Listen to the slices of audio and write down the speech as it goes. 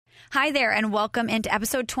Hi there, and welcome into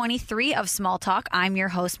episode 23 of Small Talk. I'm your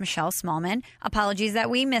host, Michelle Smallman. Apologies that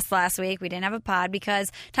we missed last week. We didn't have a pod because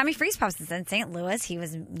Tommy FreezePops is in St. Louis. He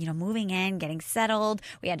was, moving in, getting settled.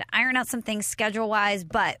 We had to iron out some things schedule-wise,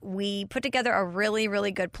 but we put together a really,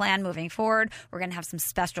 really good plan moving forward. We're going to have some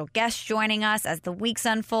special guests joining us as the weeks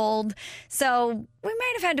unfold. So we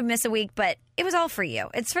might have had to miss a week, but it was all for you.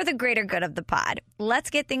 It's for the greater good of the pod.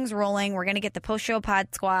 Let's get things rolling. We're going to get the post-show pod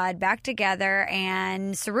squad back together.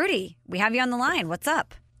 And Ceruti, we have you on the line. What's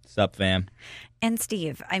up? What's up, fam? And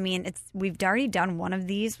Steve, we've already done one of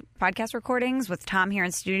these podcast recordings with Tom here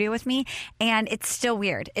in studio with me, and it's still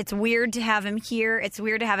weird. It's weird to have him here. It's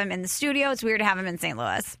weird to have him in the studio. It's weird to have him in St.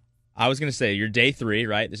 Louis. I was going to say, you're day 3,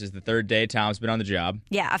 right? This is the third day Tom's been on the job.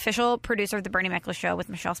 Yeah, official producer of the Bernie Miklasz Show with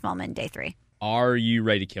Michelle Smallman, day 3. Are you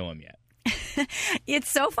ready to kill him yet?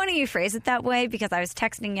 It's so funny you phrase it that way because I was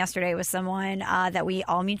texting yesterday with someone that we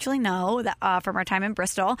all mutually know from our time in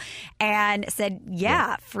Bristol and said,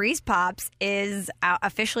 yeah. FreezePops is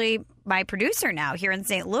officially my producer now here in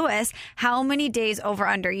St. Louis. How many days over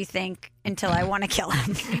under you think until I want to kill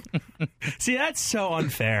him? See, that's so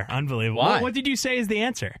unfair. Unbelievable. Why? What did you say is the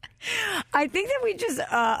answer? I think that we just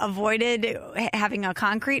avoided having a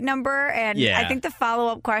concrete number. And I think the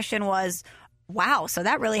follow-up question was, wow, so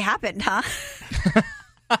that really happened, huh?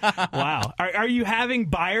 Wow. Are you having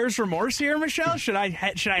buyer's remorse here, Michelle? Should I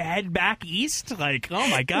head back east? Like, oh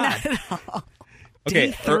my God. Not at all.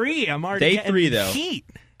 Day 3, I'm already day getting 3 though. heat.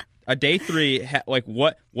 Day 3,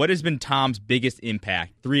 what has been Tom's biggest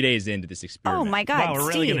impact 3 days into this experiment? Oh, my God, Wow, we're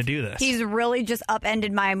really Steve, going to do this. He's really just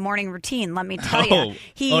upended my morning routine, let me tell you.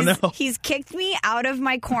 He's kicked me out of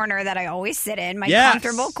my corner that I always sit in, my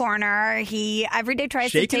comfortable corner. He every day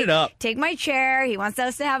tries Shaking to it up. take my chair. He wants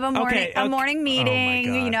us to have a morning meeting.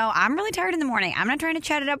 Oh, my God. I'm really tired in the morning. I'm not trying to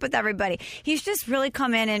chat it up with everybody. He's just really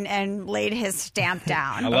come in and laid his stamp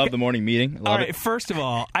down. I love the morning meeting. I love it. First of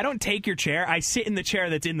all, I don't take your chair. I sit in the chair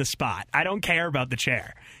that's in the spot. I don't care about the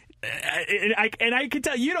chair. And I can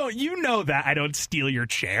tell you know that I don't steal your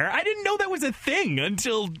chair. I didn't know that was a thing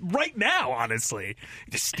until right now. Honestly,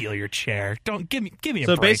 just steal your chair. Don't give me a break on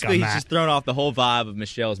that. So basically, he's just thrown off the whole vibe of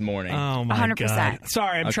Michelle's morning. Oh my 100%. God!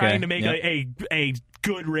 Sorry, I'm trying to make a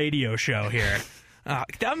good radio show here. I'm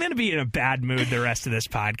going to be in a bad mood the rest of this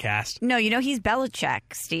podcast. No, he's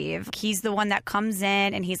Belichick, Steve. He's the one that comes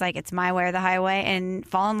in and he's like, it's my way or the highway, and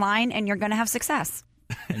fall in line and you're going to have success.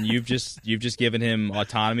 And you've just given him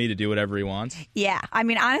autonomy to do whatever he wants? Yeah. I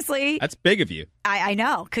mean, honestly, that's big of you. I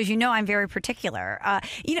know, because I'm very particular.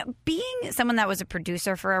 Being someone that was a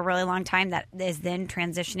producer for a really long time that is then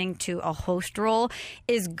transitioning to a host role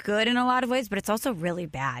is good in a lot of ways, but it's also really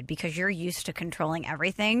bad because you're used to controlling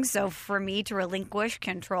everything. So for me to relinquish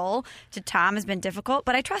control to Tom has been difficult,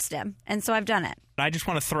 but I trust him, and so I've done it. I just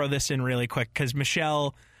want to throw this in really quick because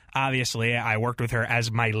Michelle... Obviously, I worked with her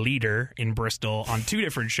as my leader in Bristol on 2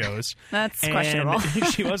 different shows. That's questionable.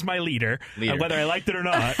 She was my leader. Whether I liked it or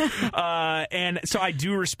not. And so I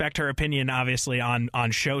do respect her opinion, obviously, on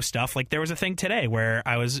show stuff. Like, there was a thing today where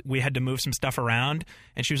we had to move some stuff around,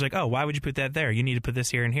 and she was like, oh, why would you put that there? You need to put this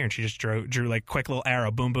here and here. And she just drew like, quick little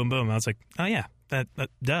arrow, boom, boom, boom. And I was like, oh, yeah, that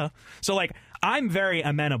duh. So, like, I'm very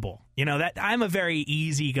amenable. That I'm a very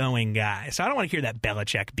easygoing guy, so I don't want to hear that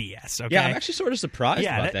Belichick BS. Okay? Yeah, I'm actually sort of surprised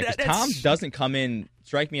about that because Tom doesn't come in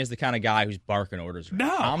strike me as the kind of guy who's barking orders.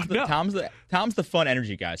 No, Tom's the fun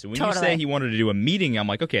energy guy. So when you say he wanted to do a meeting, I'm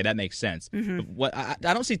like, okay, that makes sense. Mm-hmm. But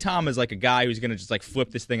I don't see Tom as like a guy who's going to just like flip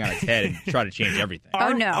this thing on its head and try to change everything.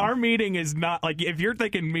 Our meeting is not like, if you're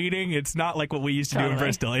thinking meeting, it's not like what we used to do in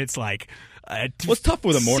Bristol. It's like it's tough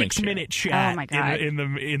with a morning 6-minute chat oh my God.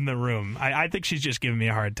 in the room. I think she's just giving me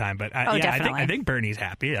a hard time, but I think Bernie's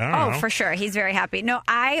happy. I don't know. Oh, for sure. He's very happy. No,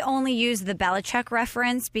 I only use the Belichick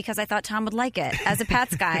reference because I thought Tom would like it as a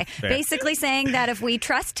Pats guy. Basically saying that if we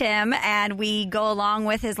trust him and we go along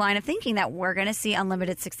with his line of thinking that we're going to see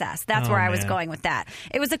unlimited success. That's where I was going with that.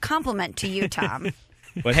 It was a compliment to you, Tom.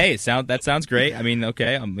 But hey, that sounds great. I mean,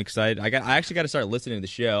 okay, I'm excited. I actually got to start listening to the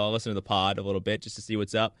show. I'll listen to the pod a little bit just to see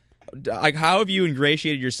what's up. Like, how have you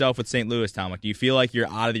ingratiated yourself with St. Louis, Tom? Like, do you feel like you're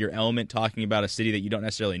out of your element talking about a city that you don't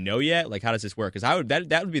necessarily know yet? Like, how does this work? Because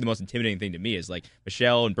that would be the most intimidating thing to me is, like,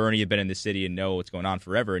 Michelle and Bernie have been in this city and know what's going on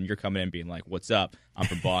forever, and you're coming in being like, what's up? I'm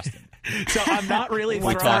from Boston. So I'm not really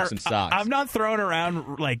I'm not throwing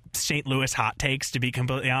around like St. Louis hot takes, to be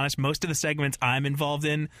completely honest. Most of the segments I'm involved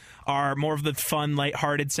in are more of the fun,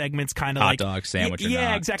 lighthearted segments, kind of hot like dog sandwich.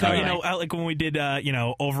 Yeah, exactly. Totally. Like when we did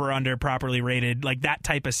over under properly rated, like that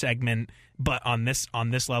type of segment. segment, but on this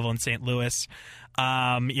level in St. Louis.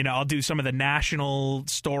 I'll do some of the national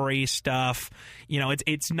story stuff.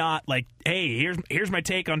 It's not like, hey, here's my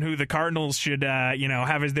take on who the Cardinals should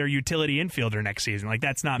have as their utility infielder next season. Like,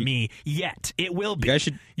 that's not me yet. It will be. You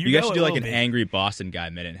guys should do like an angry Boston guy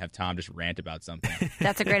minute and have Tom just rant about something.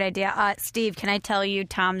 That's a great idea. Steve, can I tell you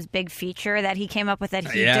Tom's big feature that he came up with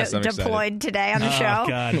that he deployed today on the show? Oh,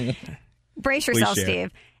 God. Brace yourself,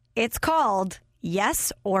 Steve. It's called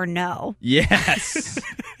Yes or No. Yes.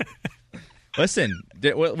 Listen,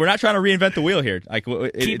 we're not trying to reinvent the wheel here. Like,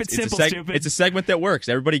 Keep it simple, stupid. It's a segment that works.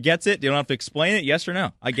 Everybody gets it. You don't have to explain it. Yes or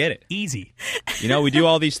no. I get it. Easy. We do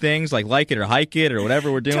all these things like it or hike it or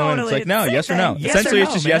whatever we're doing. Totally. It's like, no, yes or no. Yes Essentially, or no,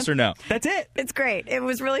 it's just man. yes or no. That's it. It's great. It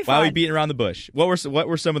was really fun. Why are we beating around the bush? What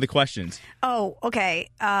were some of the questions? Oh, okay.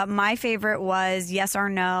 My favorite was yes or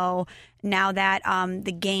no. Now that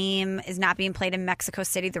the game is not being played in Mexico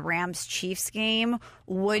City, the Rams-Chiefs game,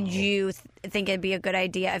 would you think it'd be a good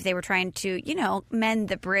idea if they were trying to, mend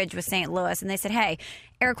the bridge with St. Louis and they said, hey,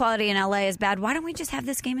 air quality in L.A. is bad. Why don't we just have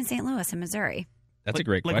this game in St. Louis in Missouri? That's a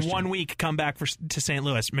great question. Like 1 week, come back to St.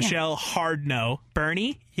 Louis. Michelle, hard no.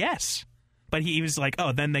 Bernie, yes. But he was like,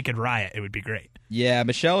 oh, then they could riot. It would be great. Yeah,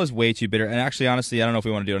 Michelle is way too bitter. And actually, honestly, I don't know if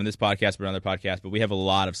we want to do it on this podcast or another podcast, but we have a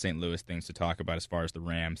lot of St. Louis things to talk about as far as the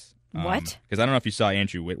Rams. What? Because I don't know if you saw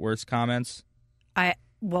Andrew Whitworth's comments.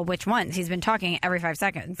 Well, which ones? He's been talking every 5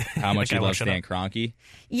 seconds. How much he loves Stan Kroenke.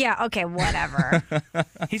 Yeah, okay, whatever.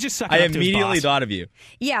 He's just sucking I up to his immediately boss. thought of you.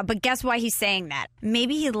 Yeah, but guess why he's saying that?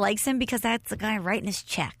 Maybe he likes him because that's the guy writing his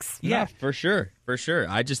checks. Yeah, for sure. For sure.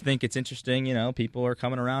 I just think it's interesting, people are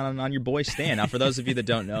coming around on your boy Stan. Now, for those of you that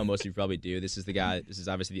don't know, most of you probably do, this is the guy, this is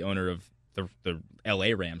obviously the owner of the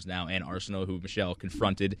L.A. Rams now and Arsenal, who Michelle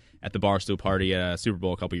confronted at the Barstool party at Super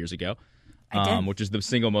Bowl a couple years ago, which is the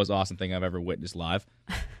single most awesome thing I've ever witnessed live.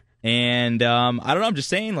 And I don't know. I'm just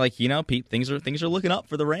saying, Pete, things are looking up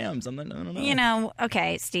for the Rams. I don't know.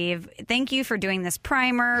 Okay, Steve. Thank you for doing this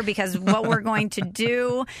primer because what we're going to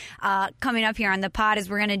do coming up here on the pod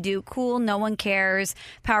is we're going to do cool, no one cares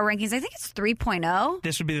power rankings. I think it's 3.0.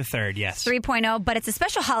 This would be the third, yes. 3.0, but it's a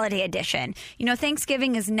special holiday edition.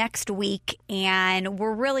 Thanksgiving is next week, and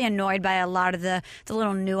we're really annoyed by a lot of the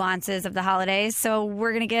little nuances of the holidays. So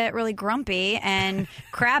we're going to get really grumpy and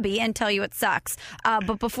crabby and tell you it sucks.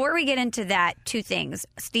 But before we get into that, two things.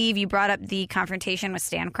 Steve, you brought up the confrontation with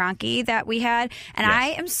Stan Kroenke that we had, and yes. I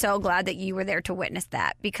am so glad that you were there to witness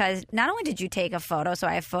that because not only did you take a photo, so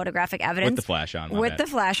I have photographic evidence. With the flash on. The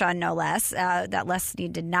flash on, no less, that Les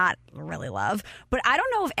Snead did not really love. But I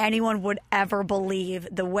don't know if anyone would ever believe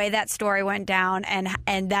the way that story went down and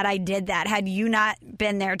that I did that had you not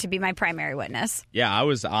been there to be my primary witness. Yeah, I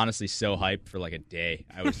was honestly so hyped for like a day.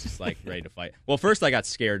 I was just like ready to fight. Well, first I got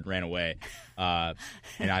scared and ran away.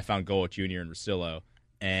 And I found Gold Jr. and Rosillo.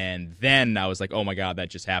 And then I was like, oh, my God,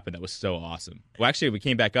 that just happened. That was so awesome. Well, actually, we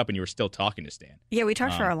came back up and you were still talking to Stan. Yeah, we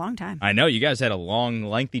talked for a long time. I know. You guys had a long,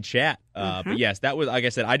 lengthy chat. But yes, that was, like I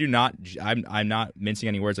said, I'm not mincing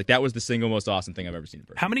any words. Like, that was the single most awesome thing I've ever seen in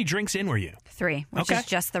person. How many drinks in were you? 3, which is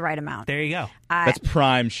just the right amount. There you go. That's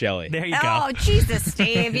prime Shelly. There you go. Oh, Jesus,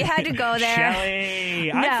 Steve. You had to go there.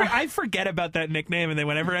 Shelly. No. I forget about that nickname, and then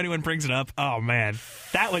whenever anyone brings it up, oh, man,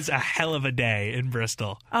 that was a hell of a day in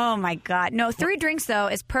Bristol. Oh, my God. No, 3 drinks, though,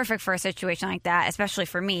 is perfect for a situation like that, especially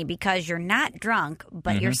for me, because you're not drunk,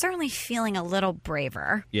 but you're certainly feeling a little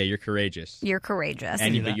braver. Yeah, you're courageous. You're courageous.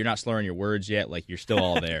 And you're not slurring your words yet. Like, you're still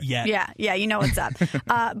all there. Yeah, you know what's up.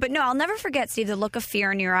 But no, I'll never forget, Steve, the look of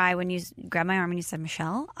fear in your eye when you grabbed my arm and you said,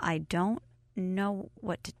 Michelle, I don't know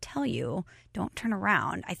what to tell you. Don't turn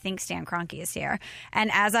around. I think Stan Kroenke is here.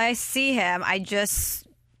 And as I see him, I just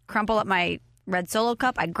crumple up my red Solo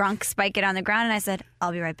cup. I grunk spike it on the ground, and I said,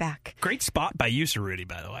 I'll be right back. Great spot by you, Ceruti,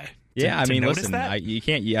 by the way. Yeah, I mean, listen, you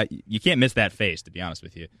can't miss that face, to be honest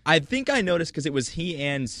with you. I think I noticed because it was he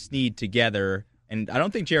and Snead together, and I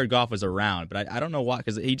don't think Jared Goff was around, but I don't know why,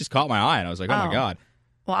 because he just caught my eye, and I was like, oh my God.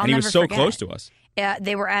 Well, and he was so close to us.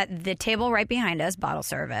 They were at the table right behind us, bottle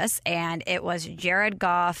service, and it was Jared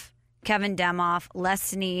Goff, Kevin Demoff, Les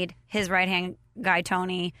Snead, his right-hand guy,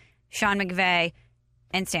 Tony, Sean McVay,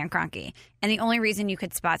 and Stan Kroenke. And the only reason you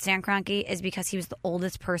could spot Stan Kroenke is because he was the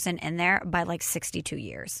oldest person in there by like 62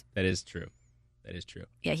 years. That is true.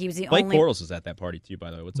 Yeah, he was the Blake only... Bortles was at that party, too,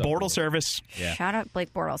 by the way. What's up? Bortle service. Yeah. Shout out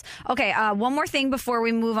Blake Bortles. Okay, one more thing before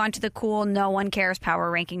we move on to the cool No One Cares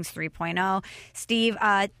Power Rankings 3.0. Steve,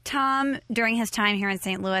 Tom, during his time here in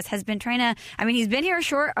St. Louis, has been trying to... I mean, he's been here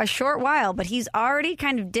a short while, but he's already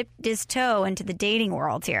kind of dipped his toe into the dating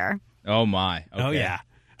world here. Oh, my. Okay. Oh, yeah.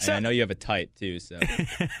 So, I know you have a type, too, so...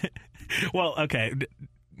 Well, okay.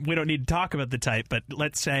 we don't need to talk about the type, but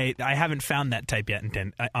let's say I haven't found that type yet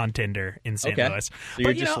on Tinder in St. Louis. So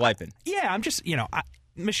you're just swiping. Yeah, I'm just,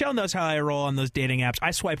 Michelle knows how I roll on those dating apps.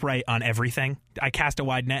 I swipe right on everything. I cast a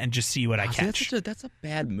wide net and just see what I catch. That's a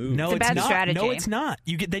bad move. No, it's a bad not. strategy. No, it's not.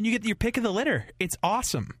 You get your pick of the litter. It's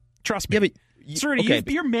awesome. Trust me. Yeah, but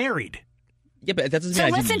Ceruti, you're married. Yeah, but that doesn't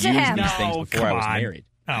mean I listen didn't to use him. these things before I was married.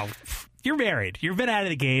 Oh, you're married. You've been out of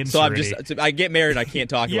the game. So Ceruti. I get married. I can't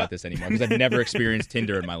talk about this anymore because I've never experienced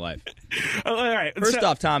Tinder in my life. All right. First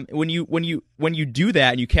off, Tom, when you do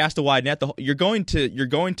that and you cast a wide net, you're going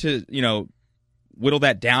to whittle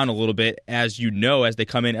that down a little bit as they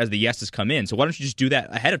come in, as the yeses come in. So why don't you just do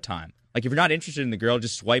that ahead of time? Like, if you're not interested in the girl,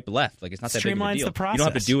 just swipe left. Like, it's not that big of a deal. The process. You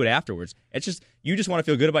don't have to do it afterwards. It's just you just want to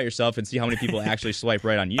feel good about yourself and see how many people actually swipe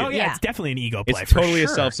right on you. Oh yeah, it's definitely an ego play. It's totally for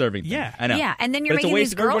sure. a self-serving thing. Yeah, I know. Yeah, and then you're making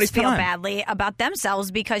these girls feel badly about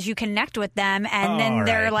themselves because you connect with them, and then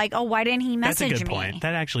they're like, "Oh, why didn't he message me?" That's a good point.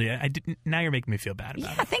 That actually, now you're making me feel bad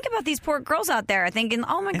about it. Think about these poor girls out there thinking,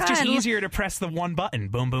 "Oh my god!" It's just easier to press the one button.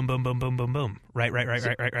 Boom, boom, boom, boom, boom, boom, boom. Right.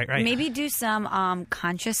 Maybe do some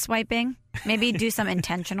conscious swiping. Maybe do some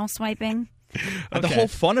intentional swiping. Okay. The whole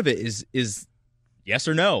fun of it is yes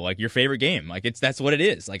or no, like your favorite game. Like that's what it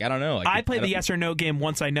is. Like I don't know. Like, I play the yes or no game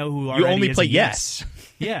once I know who already you only is play a yes.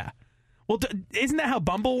 Yeah. Well, isn't that how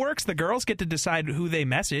Bumble works? The girls get to decide who they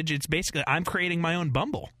message. It's basically I'm creating my own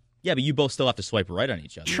Bumble. Yeah, but you both still have to swipe right on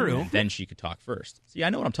each other. True. And then she could talk first. See,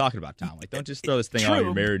 I know what I'm talking about, Tom. Like, don't just throw this thing on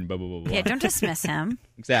you're married and blah, blah, blah, blah. Yeah, don't dismiss him.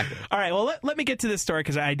 Exactly. All right, well, let me get to this story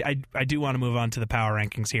because I do want to move on to the power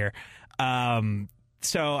rankings here.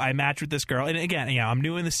 So I matched with this girl. And again, I'm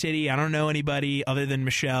new in the city. I don't know anybody other than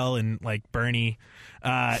Michelle and, like, Bernie.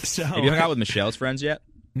 Have you hung out with Michelle's friends yet?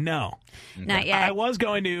 No. Okay. Not yet. I was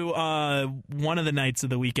going to one of the nights of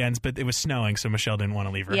the weekends, but it was snowing, so Michelle didn't want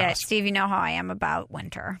to leave her house. Yeah, Steve, you know how I am about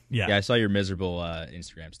winter. Yeah, I saw your miserable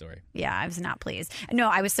Instagram story. Yeah, I was not pleased. No,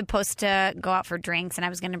 I was supposed to go out for drinks, and I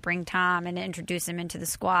was going to bring Tom and introduce him into the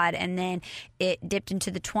squad, and then it dipped into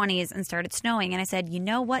the 20s and started snowing, and I said, you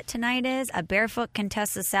know what tonight is? A barefoot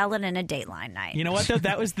Contessa salad and a Dateline night. You know what, though?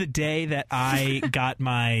 That was the day that I got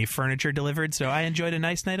my furniture delivered, so I enjoyed a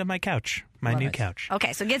nice night on my couch. My new couch.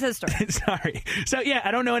 Okay, so get to the story. Sorry. So, yeah, I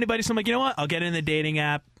don't know anybody, so I'm like, you know what? I'll get in the dating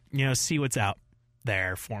app, see what's out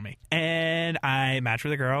there for me. And I match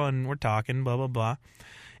with a girl, and we're talking, blah, blah, blah.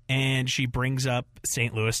 And she brings up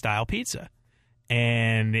St. Louis-style pizza.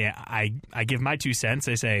 And yeah, I give my 2 cents.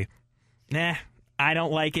 I say, nah, I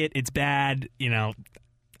don't like it. It's bad.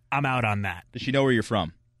 I'm out on that. Does she know where you're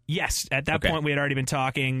from? Yes. At that point, we had already been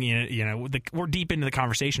talking. We're deep into the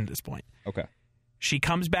conversation at this point. Okay. She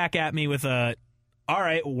comes back at me with all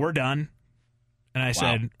right, we're done. And I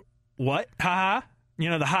said, what? Ha-ha?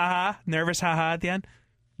 The ha-ha, nervous ha-ha at the end?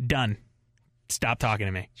 Done. Stop talking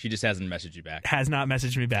to me. She just hasn't messaged you back. Has not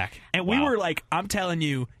messaged me back. And we were like, I'm telling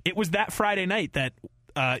you, it was that Friday night that,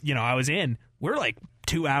 I was in. We're like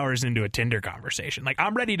 2 hours into a Tinder conversation. Like,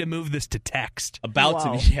 I'm ready to move this to text.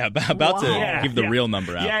 About to give the real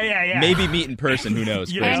number out. Yeah. Maybe meet in person. Who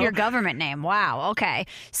knows? And your government name. Wow. Okay.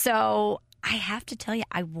 So I have to tell you,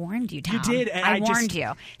 I warned you, Tom. You did. And I warned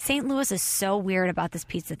you. St. Louis is so weird about this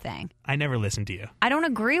pizza thing. I never listened to you. I don't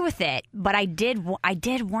agree with it, but I did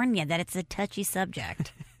warn you that it's a touchy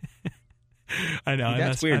subject. I know.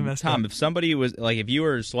 That's weird. Tom, if somebody was like, if you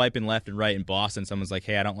were swiping left and right in Boston, someone's like,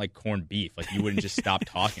 hey, I don't like corned beef. Like, you wouldn't just stop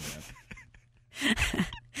talking to them.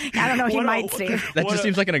 I don't know. He might, Steve. That just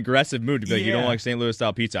seems like an aggressive move to be like, you don't like St. Louis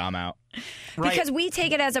style pizza, I'm out. Right. Because we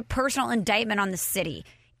take it as a personal indictment on the city.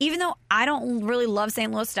 Even though I don't really love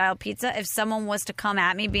St. Louis style pizza, if someone was to come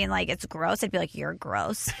at me being like it's gross, I'd be like, you're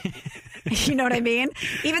gross. You know what I mean?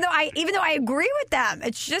 Even though I agree with them,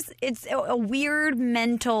 it's a weird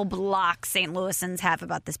mental block St. Louisans have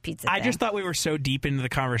about this pizza thing. I just thought we were so deep into the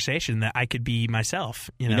conversation that I could be myself.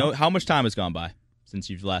 You know how much time has gone by since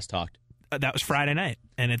you've last talked? That was Friday night,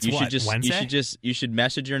 and it's Wednesday. You should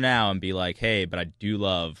message her now and be like, hey, but I do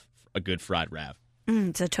love a good fried rav.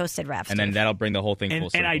 It's a toasted rav. And then that'll bring the whole thing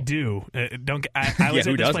full circle. And I do. I was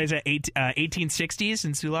at this place at 1860s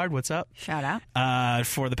in Soulard. What's up? Shout out.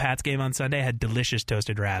 For the Pats game on Sunday, I had delicious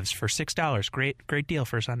toasted ravs for $6. Great deal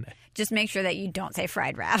for Sunday. Just make sure that you don't say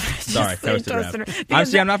fried rav. Sorry, toasted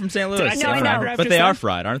rav. I'm not from St. Louis. No, I know. But they are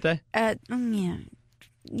fried, aren't they? Yeah.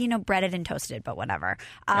 Breaded and toasted, but whatever.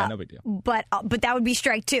 Yeah, no big deal. But that would be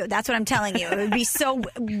strike two. That's what I'm telling you. It would be so.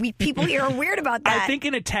 People here are weird about that. I think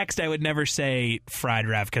in a text I would never say fried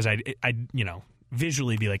rav because I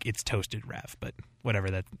visually be like it's toasted rav, but whatever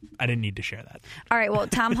that. I didn't need to share that. All right, well,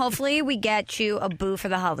 Tom, hopefully we get you a boo for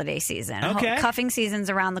the holiday season. Okay. Cuffing season's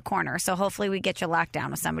around the corner, so hopefully we get you locked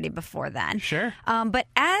down with somebody before then. Sure. But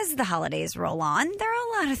as the holidays roll on, there are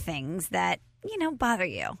a lot of things that bother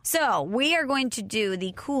you. So we are going to do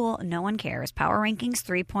the cool No One Cares Power Rankings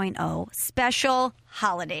 3.0 special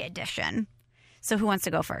holiday edition. So who wants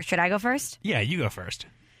to go first? Should I go first? Yeah, you go first.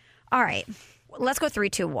 All right. Let's go 3,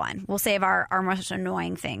 2, 1. We'll save our most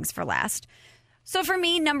annoying things for last. So for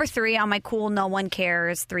me, number 3 on my cool No One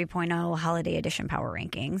Cares 3.0 holiday edition power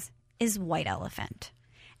rankings is White Elephant.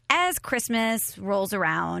 As Christmas rolls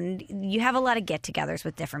around, you have a lot of get-togethers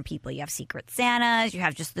with different people. You have Secret Santas. You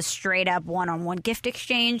have just the straight-up one-on-one gift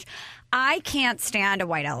exchange. I can't stand a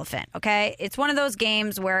White Elephant, okay? It's one of those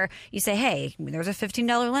games where you say, hey, there's a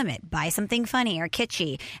 $15 limit. Buy something funny or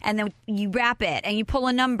kitschy. And then you wrap it, and you pull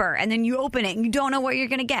a number, and then you open it, and you don't know what you're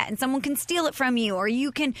going to get. And someone can steal it from you, or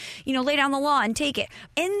you can, lay down the law and take it.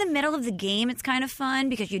 In the middle of the game, it's kind of fun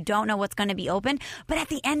because you don't know what's going to be open. But at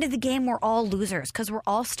the end of the game, we're all losers because we're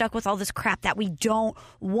all stuck with all this crap that we don't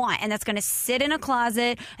want, and that's going to sit in a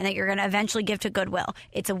closet and that you're going to eventually give to Goodwill.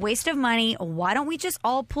 It's a waste of money. Why don't we just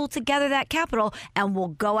all pull together that capital and we'll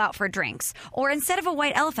go out for drinks? Or instead of a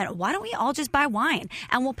White Elephant, why don't we all just buy wine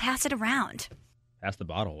and we'll pass it around? Pass the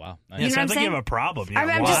bottle. Wow. Nice. Yeah, sounds like you have a problem.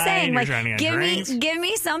 I'm just saying, like, give me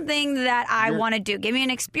me something that I want to do. Give me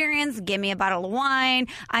an experience. Give me a bottle of wine.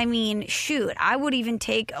 I mean, shoot, I would even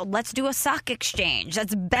take, let's do a sock exchange.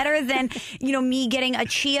 That's better than, me getting a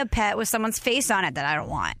chia pet with someone's face on it that I don't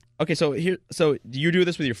want. Okay, so do you do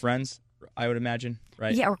this with your friends, I would imagine,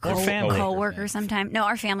 right? Yeah, or family. co-workers sometimes. No,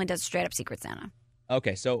 our family does straight up Secret Santa.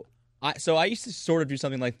 Okay, so I used to sort of do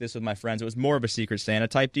something like this with my friends. It was more of a Secret Santa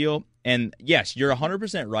type deal. And yes, you're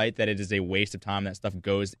 100% right that it is a waste of time. That stuff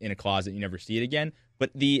goes in a closet. You never see it again. But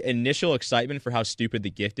the initial excitement for how stupid the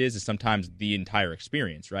gift is sometimes the entire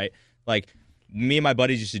experience, right? Like, me and my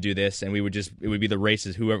buddies used to do this, and it would be the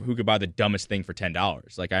races, who could buy the dumbest thing for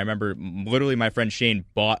 $10. Like, I remember literally my friend Shane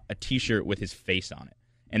bought a T-shirt with his face on it.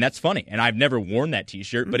 And that's funny. And I've never worn that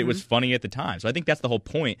T-shirt, but it was funny at the time. So I think that's the whole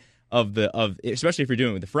point of especially if you're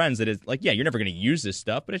doing it with the friends, that is like, yeah, you're never going to use this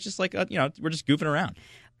stuff, but it's just like, we're just goofing around.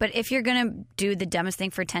 But if you're going to do the dumbest thing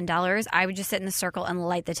for $10, I would just sit in the circle and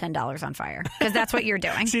light the $10 on fire, because that's what you're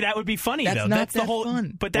doing. See, that would be funny, though. That's the whole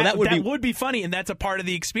fun. But that would be funny, and that's a part of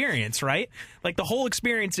the experience, right? Like, the whole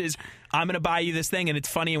experience is, I'm going to buy you this thing, and it's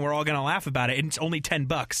funny, and we're all going to laugh about it, and it's only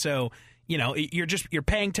 $10. So, you're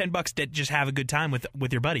paying $10 to just have a good time with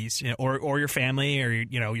your buddies, or your family, or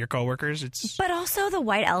your coworkers. But also, the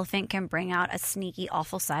White Elephant can bring out a sneaky,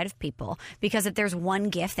 awful side of people, because if there's one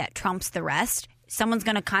gift that trumps the rest, someone's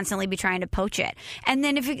going to constantly be trying to poach it. And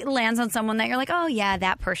then if it lands on someone that you're like, oh, yeah,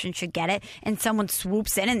 that person should get it, and someone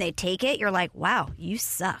swoops in and they take it, you're like, wow, you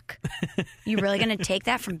suck. You really going to take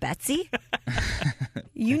that from Betsy?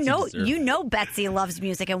 You know Betsy loves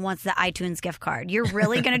music and wants the iTunes gift card. You're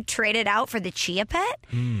really going to trade it out for the Chia Pet?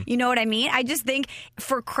 You know what I mean? I just think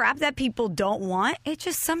for crap that people don't want, it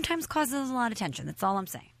just sometimes causes a lot of tension. That's all I'm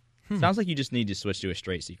saying. Sounds like you just need to switch to a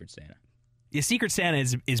straight Secret Santa. Yeah, Secret Santa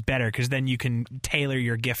is better, because then you can tailor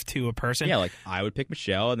your gift to a person. Yeah, like I would pick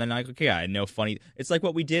Michelle, and then I know funny. It's like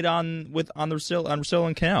what we did on Rusilla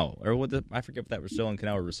and Cannell, or I forget if that was Rusilla and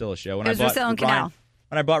Cannell or Rusilla show. It was Rusilla and Cannell.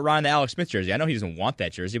 When I bought Ryan the Alex Smith jersey, I know he doesn't want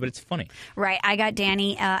that jersey, but it's funny. Right, I got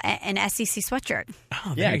Danny an SEC sweatshirt.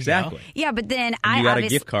 Oh, yeah, exactly. Go. Yeah, but then you got a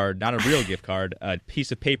gift card, not a real gift card, a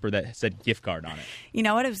piece of paper that said gift card on it. You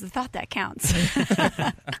know what? It was the thought that counts.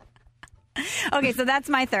 Okay, so that's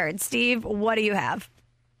my third. Steve, what do you have?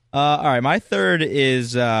 All right, my third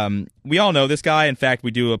is we all know this guy. In fact,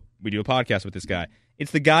 we do a podcast with this guy.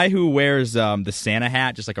 It's the guy who wears the Santa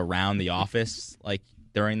hat just like around the office, like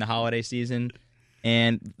during the holiday season.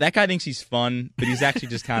 And that guy thinks he's fun, but he's actually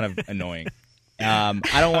just kind of annoying. I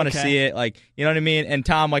don't want to see it, like, you know what I mean? And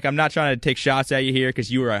Tom, like, I'm not trying to take shots at you here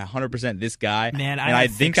because you were 100% this guy. Man, I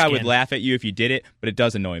think I would laugh at you if you did it, but it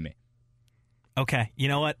does annoy me. Okay, you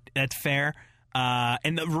know what? That's fair.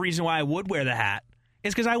 And the reason why I would wear the hat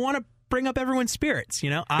is because I want to bring up everyone's spirits. It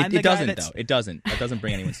doesn't, though. It doesn't. That doesn't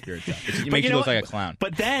bring anyone's spirits up. It makes you look like a clown.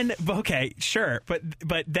 But then, okay, sure. But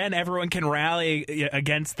then everyone can rally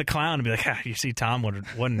against the clown and be like, you see, Tom, what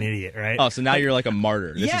an idiot, right? Oh, so now you're like a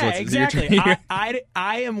martyr. Exactly. I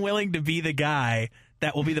am willing to be the guy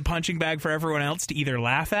that will be the punching bag for everyone else to either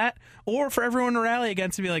laugh at or for everyone to rally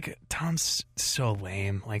against and be like, Tom's so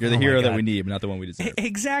lame. Like, you're the hero that we need, but not the one we deserve.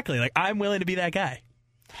 Exactly. Like, I'm willing to be that guy.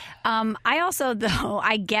 I also, though,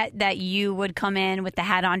 I get that you would come in with the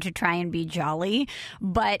hat on to try and be jolly,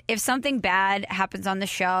 but if something bad happens on the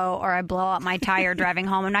show or I blow out my tire driving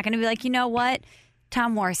home, I'm not going to be like, you know what?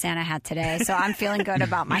 Tom wore a Santa hat today, so I'm feeling good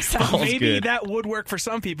about myself. All's Maybe good. that would work for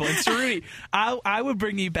some people. And Ceruti, I would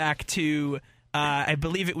bring you back to, I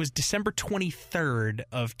believe it was December 23rd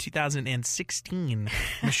of 2016.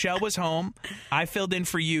 Michelle was home. I filled in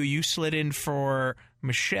for you. You slid in for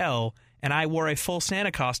Michelle, and I wore a full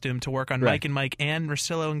Santa costume to work on Correct. Mike and Mike and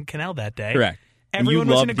Rosillo and Canal that day. Correct. And Everyone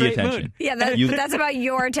you was in loved a the great attention. mood. Yeah, that's about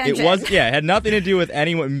your attention. It was, yeah, it had nothing to do with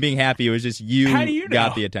anyone being happy. It was just you, How do you got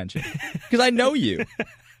know? the attention. Because I know you.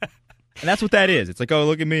 And that's what that is. It's like, oh,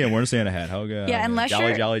 look at me. I'm wearing a Santa hat. Oh, God. Yeah, unless jolly,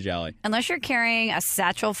 you're- jolly, jolly. Unless you're carrying a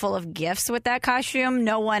satchel full of gifts with that costume,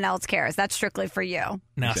 no one else cares. That's strictly for you.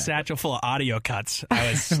 Now, Exactly. satchel full of audio cuts.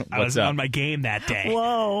 I was What's up? on my game that day.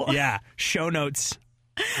 Whoa. Yeah, show notes.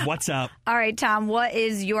 What's up? All right, Tom, what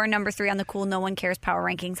is your number 3 on the cool No One Cares Power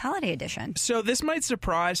Rankings Holiday Edition? So this might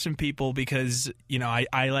surprise some people because,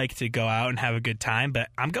 I like to go out and have a good time, but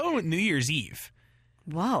I'm going with New Year's Eve.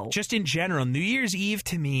 Whoa. Just in general, New Year's Eve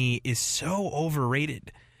to me is so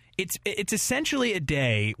overrated. It's essentially a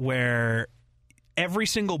day where every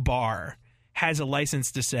single bar has a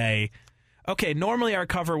license to say, okay, normally our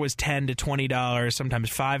cover was $10 to $20, sometimes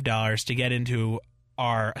 $5 to get into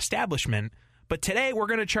our establishment, but today we're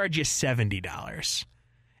going to charge you $70.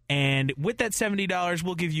 And with that $70,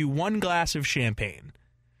 we'll give you one glass of champagne.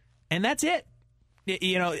 And that's it. Cool. That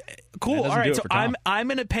doesn't All do right, it so for Tom. I'm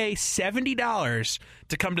going to pay $70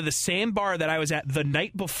 to come to the same bar that I was at the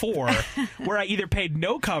night before, where I either paid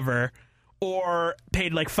no cover or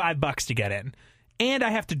paid like $5 to get in. And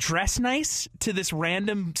I have to dress nice to this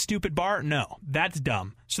random stupid bar? No, that's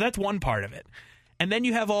dumb. So that's one part of it. And then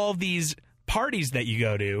you have all these parties that you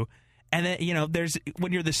go to, and then there's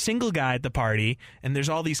when you're the single guy at the party, and there's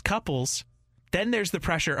all these couples. Then there's the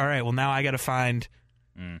pressure. All right, well now I got to find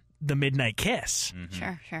the midnight kiss.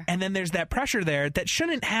 Sure. And then there's that pressure there that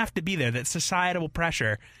shouldn't have to be there, that societal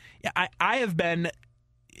pressure. I have been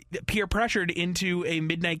peer pressured into a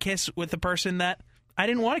midnight kiss with a person that I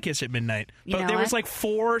didn't want to kiss at midnight. You But know there was what? like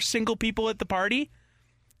 4 single people at the party,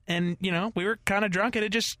 and we were kind of drunk, and it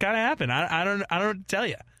just kind of happened. I don't know what to tell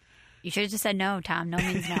you. You should have just said no, Tom. No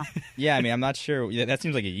means no. Yeah, I mean, I'm not sure. Yeah, that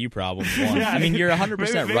seems like a you problem. One. I mean, you're 100%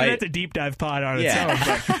 maybe right. That's a deep dive pod on Yeah.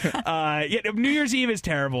 its own. But, New Year's Eve is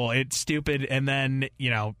terrible. It's stupid. And then,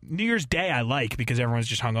 New Year's Day I like because everyone's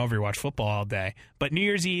just hungover. You watch football all day. But New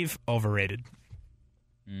Year's Eve, overrated.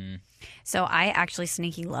 So I actually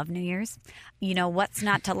sneaky love New Year's. You know what's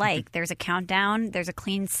not to like? There's a countdown. There's a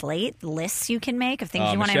clean slate, lists you can make of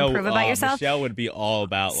things you want to Michelle- improve about yourself. Michelle would be all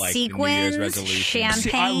about like the New Year's Sequins, resolution. champagne.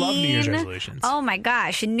 See, I love New Year's resolutions. Oh my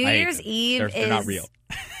gosh. New I hate Year's them. Eve They're is not real.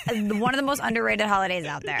 one of the most underrated holidays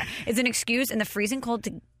out there. It's an excuse in the freezing cold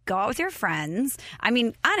to go out with your friends. I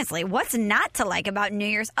mean, honestly, what's not to like about New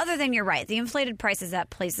Year's other than you're right? The inflated prices at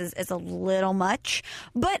places is a little much.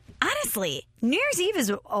 But honestly, New Year's Eve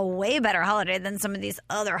is a way better holiday than some of these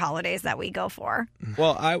other holidays that we go for.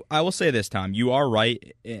 Well, I will say this, Tom. You are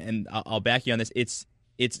right, and I'll back you on this. It's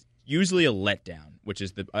usually a letdown, which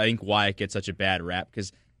is I think why it gets such a bad rap,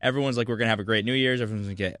 because everyone's like, we're gonna have a great New Year's. Everyone's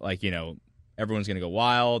gonna get everyone's going to go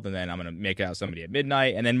wild, and then I'm going to make out somebody at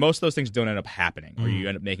midnight, and then most of those things don't end up happening, or you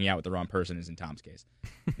end up making out with the wrong person, as in Tom's case.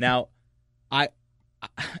 Now,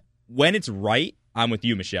 when it's right, I'm with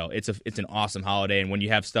you, Michelle. It's an awesome holiday, and when you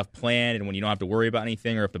have stuff planned, and when you don't have to worry about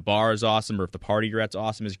anything, or if the bar is awesome, or if the party you're at's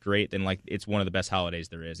awesome is great, then like it's one of the best holidays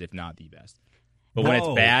there is, if not the best. But when it's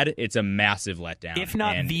Whoa. bad, it's a massive letdown. If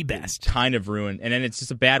not and the it best. kind of ruined. And then it's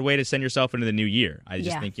just a bad way to send yourself into the new year. I just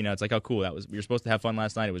Yeah. think, it's like, oh, cool. We were supposed to have fun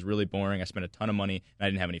last night. It was really boring. I spent a ton of money, and I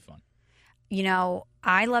didn't have any fun.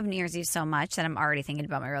 I love New Year's Eve so much that I'm already thinking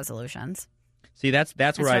about my resolutions. See, that's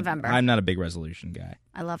where November. I'm not a big resolution guy.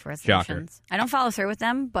 I love resolutions. I don't follow through with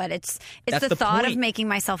them, but it's That's the the thought point. of making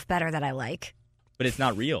myself better that I like. But it's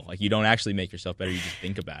not real. Like, you don't actually make yourself better. You just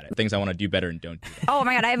think about it. Things I want to do better and don't do that. Oh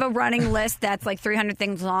my God, I have a running list that's like 300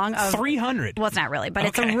 things long. 300. Well, it's not really, but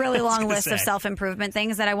it's Okay, a really I was long gonna list of say. self-improvement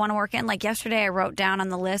things that I want to work in. Like yesterday, I wrote down on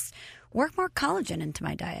the list, work more collagen into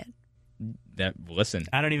my diet. Listen,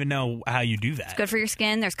 I don't even know how you do that. Good for your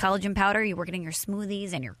skin. There's collagen powder. You work it in your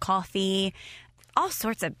smoothies and your coffee. All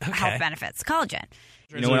sorts of health benefits. Collagen.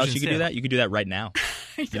 you know what else you Resolutions could do too. that? You could do that right now.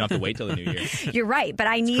 You don't have to wait till the new year. You're right, but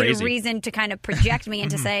I need a crazy. reason to kind of project me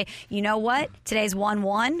and to say, you know what? Today's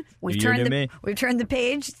 1/1. We've New year, turned new me. we've turned the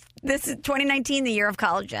page. This is 2019, the year of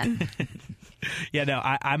collagen. Yeah, no,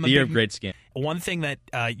 I'm a The year big, of great skin. One thing that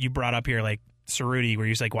you brought up here, like Ceruti, where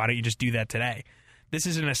you're like, why don't you just do that today? This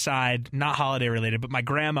is an aside, not holiday related, but my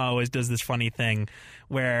grandma always does this funny thing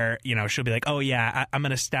where, she'll be like, oh yeah, I'm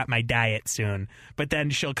going to stop my diet soon. But then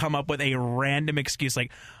she'll come up with a random excuse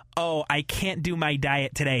like, oh, I can't do my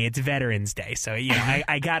diet today. It's Veterans Day. So,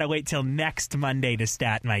 I got to wait till next Monday to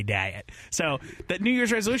start my diet. So the New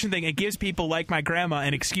Year's resolution thing, it gives people like my grandma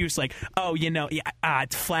an excuse like, oh,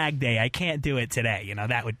 it's Flag Day. I can't do it today.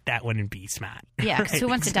 That wouldn't be smart. Yeah, because who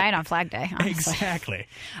wants to diet on Flag Day? Honestly. Exactly.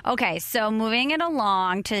 Okay, so moving it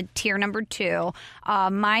along to tier number 2.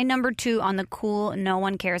 My number 2 on the cool No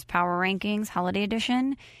One Cares Power Rankings Holiday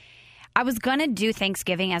Edition. I was going to do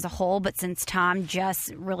Thanksgiving as a whole, but since Tom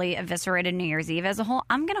just really eviscerated New Year's Eve as a whole,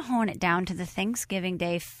 I'm going to hone it down to the Thanksgiving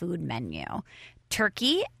Day food menu.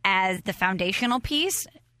 Turkey as the foundational piece,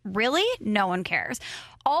 really? No one cares.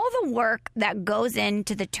 All the work that goes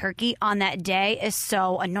into the turkey on that day is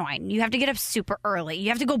so annoying. You have to get up super early. You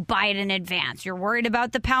have to go buy it in advance. You're worried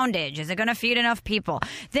about the poundage. Is it going to feed enough people?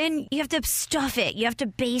 Then you have to stuff it. You have to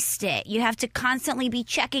baste it. You have to constantly be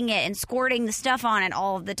checking it and squirting the stuff on it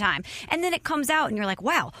all of the time. And then it comes out and you're like,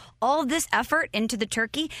 wow, all of this effort into the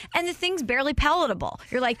turkey and the thing's barely palatable.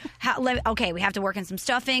 You're like, okay, we have to work in some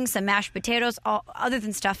stuffing, some mashed potatoes, other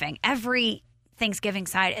than stuffing. Every Thanksgiving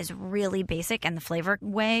side is really basic and the flavor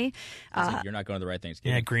way. You're not going to the right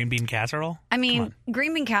Thanksgiving. Yeah, green bean casserole. I mean,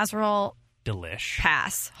 green bean casserole. Delish.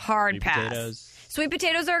 Pass. Hard Sweet pass. Potatoes. Sweet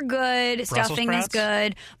potatoes are good. Brussels Stuffing sprouts? is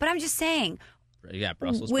good. But I'm just saying. Yeah,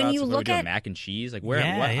 Brussels when sprouts. you What are we look doing, at mac and cheese. Like where?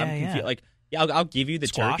 Yeah, what? yeah, I'm confused. yeah. Like, yeah, I'll give you the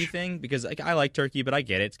Squash? turkey thing because like I like turkey, but I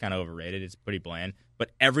get it. It's kind of overrated. It's pretty bland. But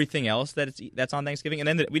everything else that's on Thanksgiving, and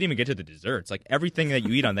then we didn't even get to the desserts. Like everything that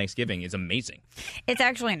you eat on Thanksgiving is amazing. It's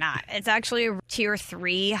actually not. It's actually a tier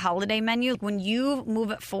 3 holiday menu. When you move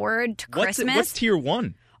it forward to Christmas. What's tier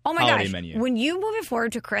 1? Oh my holiday gosh. menu. When you move it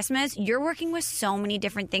forward to Christmas, you're working with so many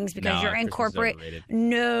different things because No, you're Christmas is incorporating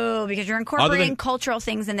overrated. because you're incorporating cultural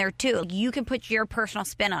things in there too. You can put your personal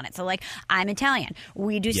spin on it. So like I'm Italian.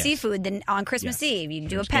 We do Yes. seafood then on Christmas Yes. Eve. You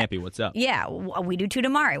do a Scampi, what's up? Yeah, we do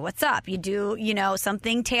Tudamari. What's up? You do,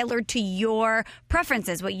 something tailored to your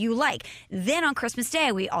preferences, what you like. Then on Christmas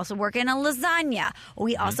Day, we also work in a lasagna.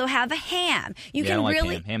 We also have a ham. You I can don't like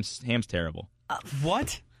really ham. Ham's terrible.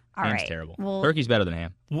 What? All Ham's right. terrible. Well, Turkey's better than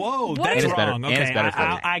ham. Whoa, What that's is- And it's better- wrong. and it's Okay, better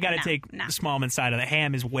flavor. I got to take No. Smallman's side of the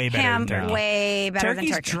ham is way better ham than turkey. way better Turkey's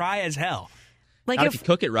than turkey. dry as hell. Like Not if you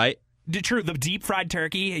cook it right. True, the deep fried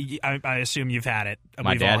turkey. I assume you've had it.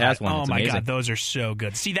 My We've dad all has had it. one. Oh It's my amazing. god, those are so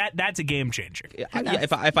good. See that's a game changer.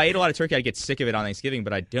 If I ate a lot of turkey, I'd get sick of it on Thanksgiving,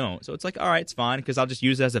 but I don't. So it's like, all right, it's fine because I'll just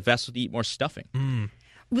use it as a vessel to eat more stuffing.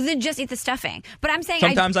 Well, then just eat the stuffing. But I'm saying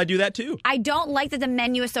Sometimes I do that too. I don't like that the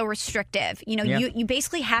menu is so restrictive. Yeah. You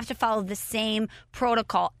basically have to follow the same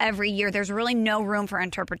protocol every year. There's really no room for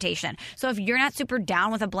interpretation. So if you're not super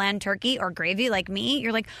down with a bland turkey or gravy like me,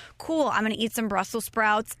 you're like, cool, I'm going to eat some Brussels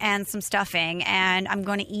sprouts and some stuffing, and I'm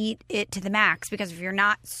going to eat it to the max because if you're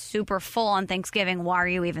not super full on Thanksgiving, why are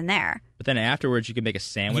you even there? But then afterwards, you can make a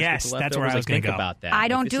sandwich Yes, with the that's leftovers. where I was Like, think gonna go. about that. I Like,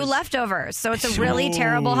 don't this do is- leftovers, so it's a really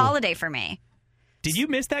terrible holiday for me. Did you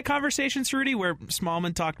miss that conversation, Ceruti, where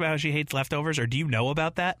Smallman talked about how she hates leftovers, or do you know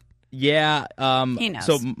about that? Yeah. He knows.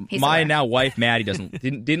 So He's my aware. now wife Maddie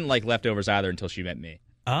didn't like leftovers either until she met me.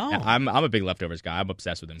 Oh, I'm a big leftovers guy. I'm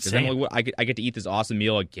obsessed with them because then Same. I get to eat this awesome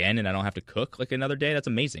meal again, and I don't have to cook like another day. That's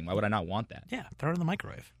amazing. Why would I not want that? yeah, throw it in the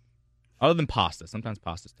microwave. Other than pasta, sometimes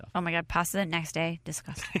pasta's tough. Oh my God, pasta the next day,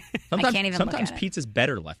 disgusting. Sometimes, I can't even look sometimes at it. pizza's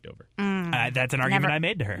better leftover. That's an argument Never- I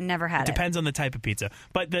made to her. never had it. Depends on the type of pizza.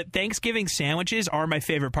 But the Thanksgiving sandwiches are my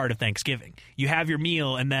favorite part of Thanksgiving. You have your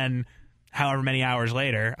meal, and then however many hours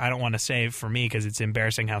later, I don't want to say for me because it's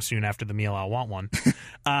embarrassing how soon after the meal I'll want one.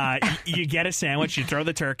 You get a sandwich, you throw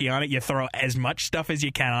the turkey on it, you throw as much stuff as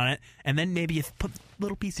you can on it, and then maybe you put a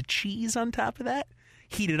little piece of cheese on top of that.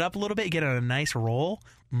 Heat it up a little bit, get it on a nice roll.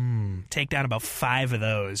 Take down about 5 of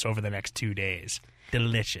those over the next 2 days.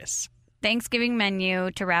 Delicious. Thanksgiving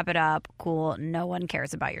menu, to wrap it up, cool. No one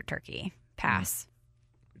cares about your turkey. Pass.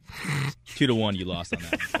 2-1, you lost on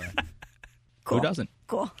that. One, so. Cool. Who doesn't?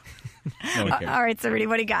 Cool. No one cares. All right, Ceruti,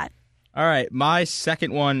 what do you got? All right, my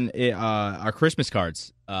second one are Christmas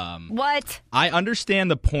cards. What? I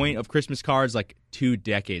understand the point of Christmas cards like 2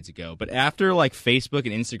 decades ago, but after like Facebook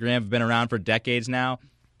and Instagram have been around for decades now,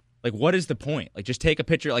 like what is the point? Like just take a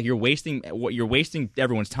picture. Like you're wasting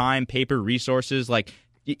everyone's time, paper, resources. Like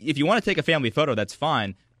if you want to take a family photo, that's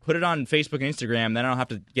fine. Put it on Facebook and Instagram. Then I don't have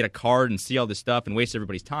to get a card and see all this stuff and waste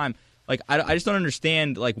everybody's time. Like I just don't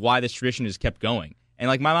understand like why this tradition has kept going. And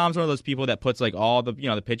like my mom's one of those people that puts like all the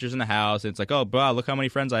the pictures in the house. And it's like, oh, blah, look how many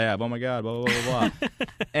friends I have. Oh my god, blah blah blah blah.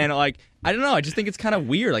 And like I don't know. I just think it's kind of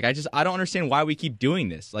weird. Like I don't understand why we keep doing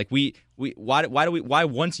this. Like why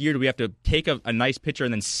once a year do we have to take a nice picture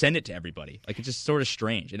and then send it to everybody? Like it's just sort of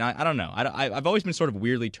strange. And I don't know. I've always been sort of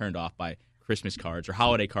weirdly turned off by Christmas cards or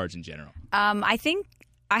holiday cards in general. I think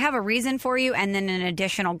I have a reason for you and then an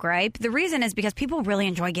additional gripe. The reason is because people really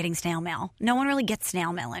enjoy getting snail mail. No one really gets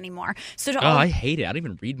snail mail anymore. So I hate it. I don't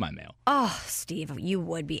even read my mail. Oh, Steve, you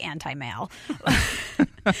would be anti-mail.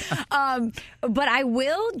 But I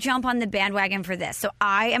will jump on the bandwagon for this. So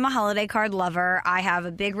I am a holiday card lover. I have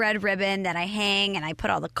a big red ribbon that I hang and I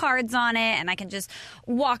put all the cards on it and I can just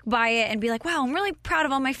walk by it and be like, wow, I'm really proud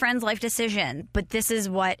of all my friends' life decisions. But this is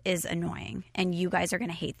what is annoying. And you guys are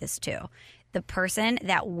going to hate this too. The person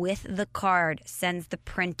that with the card sends the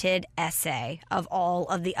printed essay of all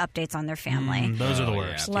of the updates on their family. Those are the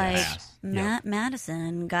worst. Yeah. Like, Matt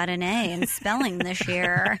Madison got an A in spelling this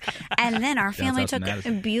year. And then our family took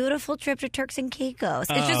a beautiful trip to Turks and Caicos.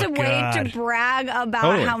 It's just a way to brag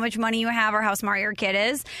about how much money you have or how smart your kid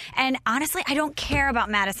is. And honestly, I don't care about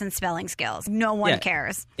Madison's spelling skills. No one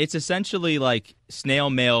cares. It's essentially like snail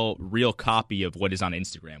mail real copy of what is on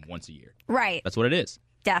Instagram once a year. Right. That's what it is.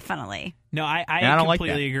 Definitely. No, I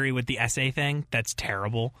completely agree with the essay thing. That's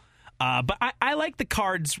terrible. But I like the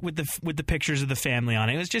cards with the pictures of the family on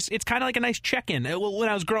it. It's kind of like a nice check-in. When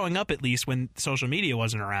I was growing up, at least, when social media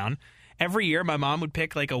wasn't around, every year my mom would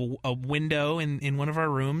pick like a window in one of our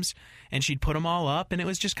rooms, and she'd put them all up, and it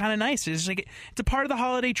was just kind of nice. It's a part of the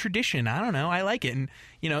holiday tradition. I don't know. I like it, and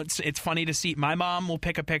it's funny to see. My mom will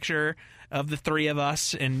pick a picture of the three of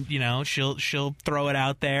us, and she'll throw it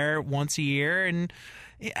out there once a year, and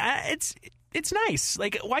it's nice.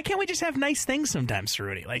 Like, why can't we just have nice things sometimes,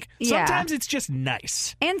 Ceruti? Like, sometimes it's just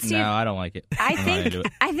nice. And Steve, no, I don't like it. I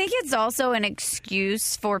think it's also an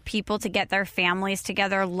excuse for people to get their families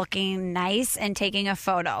together looking nice and taking a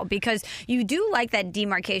photo, because you do like that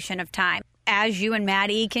demarcation of time. As you and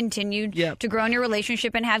Maddie continued to grow in your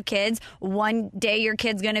relationship and have kids, one day your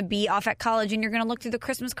kid's going to be off at college and you're going to look through the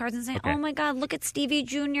Christmas cards and say, oh my God, look at Stevie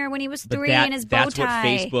Jr. when he was 3 in his bow tie. That's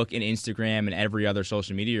what Facebook and Instagram and every other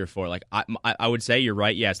social media are for. Like, I would say you're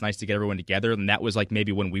right. Yeah, it's nice to get everyone together. And that was like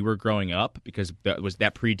maybe when we were growing up, because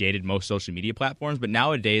that predated most social media platforms. But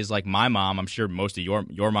nowadays, like my mom, I'm sure most of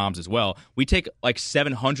your moms as well, we take like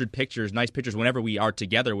 700 pictures, nice pictures whenever we are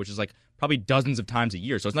together, which is like probably dozens of times a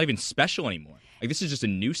year. So it's not even special anymore. Like, this is just a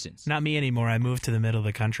nunuisance. Not me anymore. I moved to the middle of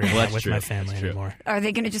the country. I'm not with my family anymore. Are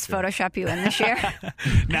they going to just Photoshop you in this year?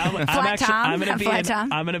 Now I'm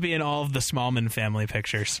going to be in all of the Smallman family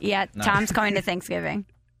pictures. Yeah, nice. Tom's coming to Thanksgiving.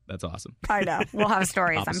 That's awesome. I know. We'll have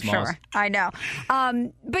stories, I'm sure. I know.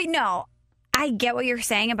 But no, I get what you're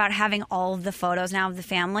saying about having all of the photos now of the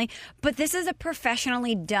family, but this is a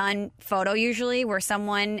professionally done photo usually where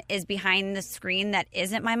someone is behind the screen that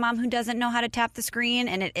isn't my mom, who doesn't know how to tap the screen,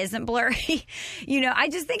 and it isn't blurry. I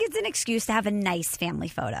just think it's an excuse to have a nice family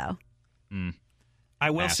photo. I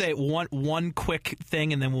will say one quick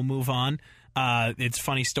thing, and then we'll move on. It's a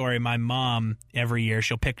funny story. My mom, every year,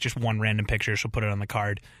 she'll pick just one random picture. She'll put it on the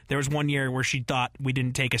card. There was one year where she thought we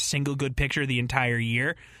didn't take a single good picture the entire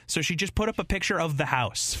year, so she just put up a picture of the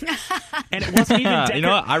house. And it wasn't even decorated. You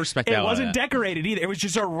know what? I respect that. It wasn't decorated either. It was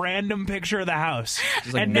just a random picture of the house.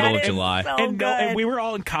 Just like middle of July. So and we were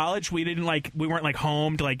all in college. We weren't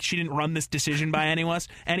home to she didn't run this decision by any of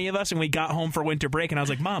us. And we got home for winter break, and I was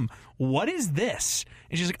like, Mom, what is this?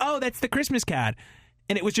 And she's like, oh, that's the Christmas card.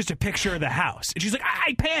 And it was just a picture of the house. And she's like,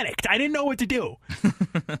 I panicked. I didn't know what to do.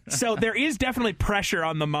 So there is definitely pressure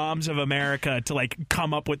on the moms of America to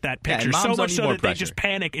come up with that picture. So much so that they just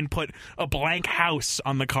panic and put a blank house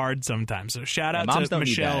on the card sometimes. So shout out to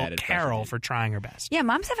Michelle Carroll for trying her best. Yeah,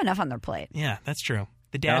 moms have enough on their plate. Yeah, that's true.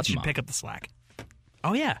 The dads should pick up the slack.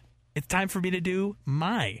 Oh, yeah. It's time for me to do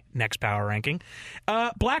my next power ranking.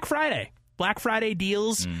 Black Friday. Black Friday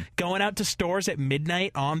deals, going out to stores at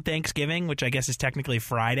midnight on Thanksgiving, which I guess is technically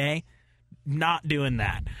Friday. Not doing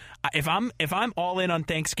that. If I'm all in on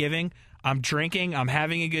Thanksgiving, I'm drinking, I'm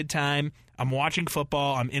having a good time, I'm watching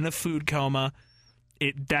football, I'm in a food coma.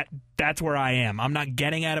 That's where I am. I'm not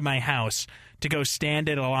getting out of my house to go stand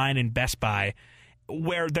at a line in Best Buy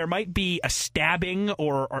where there might be a stabbing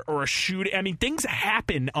or a shooting. I mean, things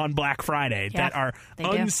happen on Black Friday that are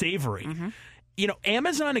unsavory. Mm-hmm.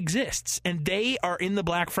 Amazon exists, and they are in the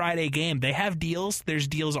Black Friday game. They have deals. There's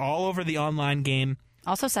deals all over the online game.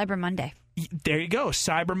 Also Cyber Monday. There you go,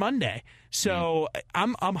 Cyber Monday. So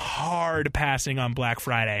I'm hard passing on Black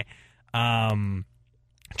Friday.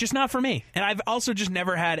 Just not for me. And I've also just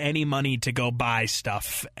never had any money to go buy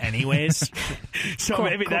stuff anyways. So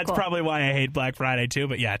maybe that's probably why I hate Black Friday too.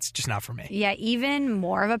 But yeah, it's just not for me. Yeah, even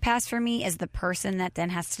more of a pass for me is the person that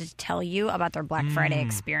then has to tell you about their Black Friday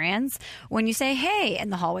experience. When you say, hey,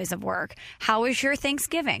 in the hallways of work, how was your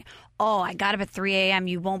Thanksgiving? Oh, I got up at 3 a.m.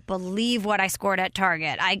 You won't believe what I scored at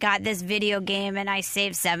Target. I got this video game and I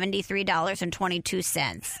saved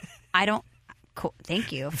 $73.22. Cool.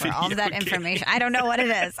 Thank you for all of that information. I don't know what it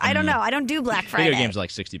is. I don't know. I don't do Black Friday. Video games are like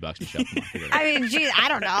 $60, Michelle. Come on, I mean, geez, I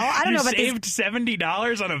don't know. I don't know about saved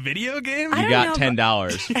 $70 on a video game? You got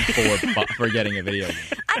 $10 for getting a video game.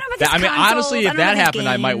 I don't know about this I mean, consoles. honestly, if that happened,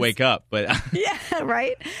 I might games. wake up. But Yeah,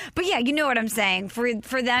 right? But yeah, you know what I'm saying.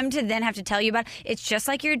 For them to then have to tell you about it's just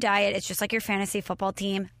like your diet. It's just like your fantasy football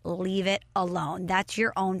team. Leave it alone. That's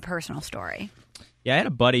your own personal story. yeah, I had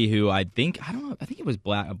a buddy who I think it was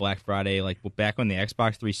Black Friday, like back when the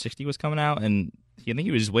Xbox 360 was coming out, and I think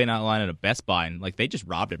he was just waiting out in line at a Best Buy, and like they just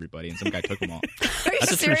robbed everybody, and some guy took them all.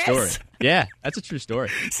 That's a true story. Yeah, that's a true story.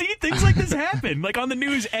 See, things like this happen. Like on the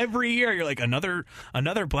news every year, you're like, another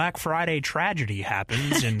Black Friday tragedy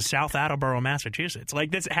happens in South Attleboro, Massachusetts.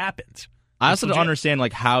 Like this happens. I also don't understand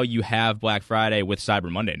like how you have Black Friday with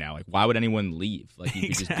Cyber Monday now. Like, why would anyone leave? Like, you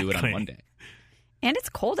could just do it on Monday. And it's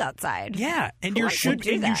cold outside. Yeah, and you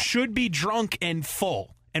should be drunk and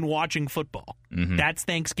full and watching football. Mm-hmm. That's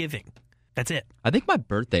Thanksgiving. That's it. I think my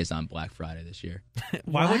birthday's on Black Friday this year.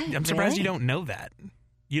 I'm surprised you don't know that.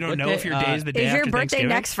 You don't know if your day is the day after Thanksgiving. Is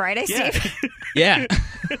your birthday next Friday, Steve? Yeah.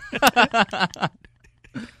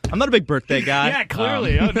 I'm not a big birthday guy. Yeah,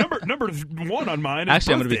 clearly. Number one on mine is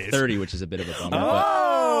actually, birthdays. I'm going to be 30, which is a bit of a bummer.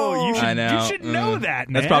 Oh, I know. You should know that,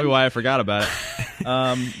 man. That's probably why I forgot about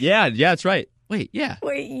it. Yeah, that's right. Wait,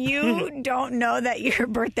 you don't know that your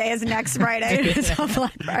birthday is next Friday. It's on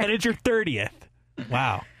Black Friday. And it's your 30th.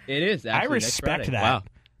 Wow. It is, actually. I respect that. Wow.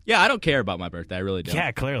 Yeah, I don't care about my birthday. I really don't.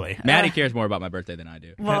 Yeah, clearly. Maddie cares more about my birthday than I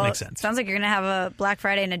do. Well, that makes sense. Sounds like you're going to have a Black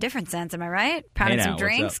Friday in a different sense. Am I right? Pounding some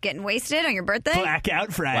drinks, getting wasted on your birthday?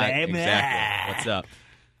 Blackout Friday. Exactly. What's up?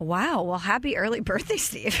 Wow. Well, happy early birthday,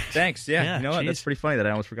 Steve. Thanks. Yeah. You know what? That's pretty funny that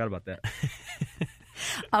I almost forgot about that.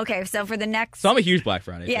 Okay, so for the next... So I'm a huge Black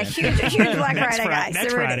Friday fan. Huge Black Friday guy.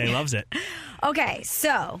 Next Friday, loves it. Okay,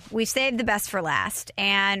 so we've saved the best for last.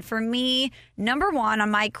 And for me, number one on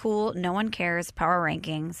my cool No One Cares Power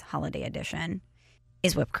Rankings Holiday Edition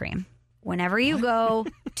is whipped cream. Whenever you go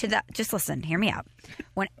to the... Just listen, hear me out.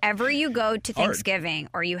 Whenever you go to Thanksgiving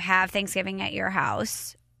or you have Thanksgiving at your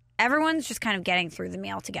house, everyone's just kind of getting through the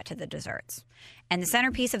meal to get to the desserts. And the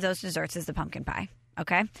centerpiece of those desserts is the pumpkin pie,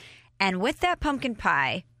 okay? And with that pumpkin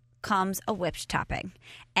pie comes a whipped topping.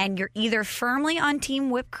 And you're either firmly on team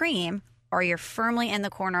whipped cream or you're firmly in the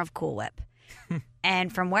corner of Cool Whip.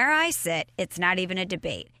 And from where I sit, it's not even a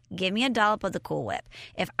debate. Give me a dollop of the Cool Whip.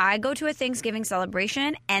 If I go to a Thanksgiving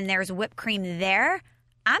celebration and there's whipped cream there,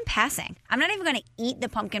 I'm passing. I'm not even going to eat the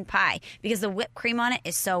pumpkin pie because the whipped cream on it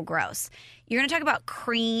is so gross. You're going to talk about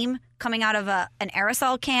cream coming out of an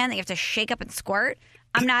aerosol can that you have to shake up and squirt.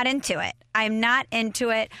 I'm not into it. I'm not into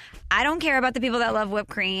it. I don't care about the people that love whipped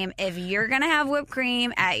cream. If you're going to have whipped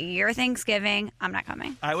cream at your Thanksgiving, I'm not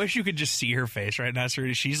coming. I wish you could just see her face right now,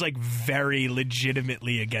 Ceruti. She's like very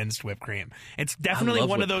legitimately against whipped cream. It's definitely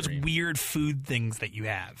one of those weird food things that you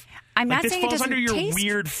have. I'm not saying it doesn't taste. This falls under your taste...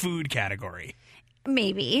 weird food category.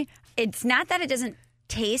 Maybe. It's not that it doesn't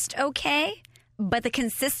taste okay, but the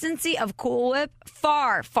consistency of Cool Whip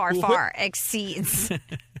far exceeds...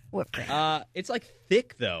 whipped cream. It's like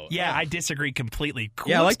thick though. Yeah, I disagree completely.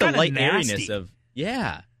 Cool, yeah, I like the light nasty. airiness of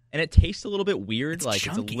and it tastes a little bit weird. It's like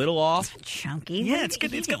chunky. It's a little off. It's chunky. Yeah, it's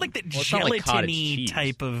good. It's got like that like gelatiny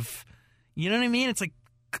type of. You know what I mean? It's like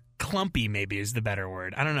clumpy. Maybe is the better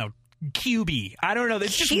word. I don't know. Cubey. I don't know.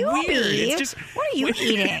 It's just weird. It's just what are you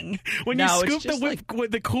eating? When you scoop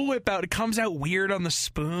the Cool Whip out, it comes out weird on the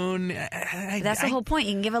spoon. That's the whole point.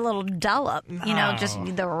 You can give a little dollop. You know, just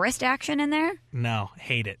the wrist action in there. No,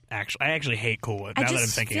 hate it. Actually, I actually hate Cool Whip. Now that I'm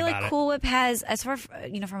thinking about it, I just feel like Cool Whip has, as far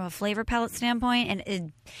from a flavor palette standpoint,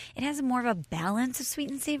 and it has more of a balance of sweet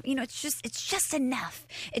and savory. You know, it's just enough.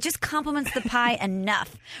 It just complements the pie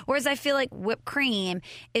enough. Whereas I feel like whipped cream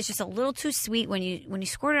is just a little too sweet when you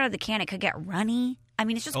squirt it out of the can. It could get runny. I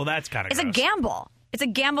mean, it's just... Oh, that's kind of gross. It's a gamble. It's a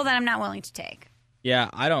gamble that I'm not willing to take. Yeah,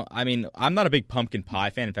 I'm not a big pumpkin pie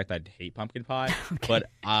fan. In fact, I hate pumpkin pie. Okay.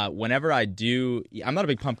 But whenever I do... I'm not a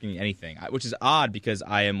big pumpkin anything, which is odd because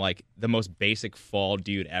I am like the most basic fall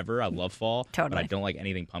dude ever. I love fall. Totally. But I don't like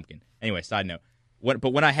anything pumpkin. Anyway, side note.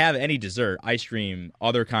 But when I have any dessert, ice cream,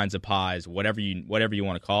 other kinds of pies, whatever you want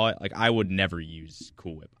to call it, like I would never use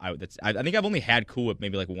Cool Whip. I think I've only had Cool Whip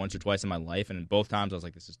maybe like once or twice in my life, and both times I was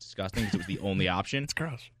like, this is disgusting because it was the only option. It's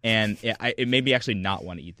gross. And it made me actually not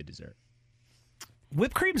want to eat the dessert.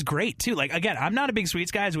 Whipped cream's great too. Like again, I'm not a big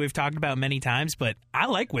sweets guy, as we've talked about many times, but I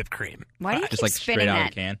like whipped cream. Why do you just keep like spinning straight out of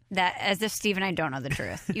the can? That as if Steve and I don't know the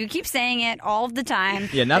truth? You keep saying it all of the time.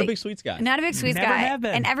 Yeah, not a big sweets guy. Not a big sweets Never guy. have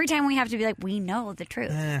been. And every time we have to be like, we know the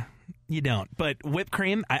truth. You don't. But whipped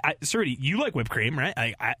cream, Ceruti, you like whipped cream, right?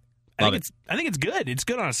 I think it's good. It's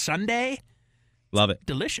good on a Sunday. Love it.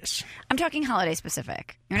 Delicious. I'm talking holiday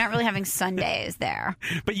specific. You're not really having sundaes there.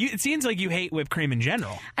 But it seems like you hate whipped cream in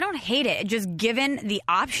general. I don't hate it. Just given the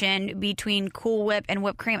option between Cool Whip and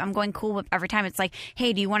whipped cream, I'm going Cool Whip every time. It's like,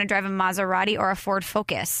 hey, do you want to drive a Maserati or a Ford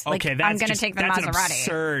Focus? Okay, I'm going to take the Maserati. That's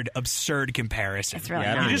an absurd comparison. It's really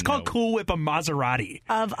not. You just call Cool Whip a Maserati.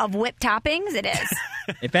 Of whip toppings, it is.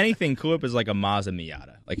 If anything, Cool Whip is like a Mazda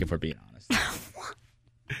Miata, like if we're being honest.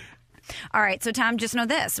 All right, so Tom, just know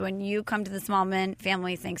this. When you come to the Smallman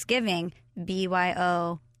Family Thanksgiving,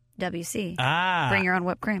 BYOWC. Bring your own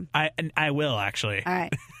whipped cream. I will, actually. All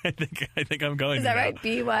right. I think I'm going to. Is that right?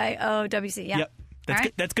 BYOWC, yeah.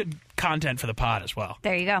 Yep. That's good content for the pod as well.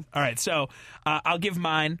 There you go. All right, so I'll give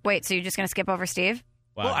mine. Wait, so you're just going to skip over Steve?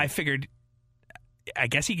 Wow. Well, I figured... I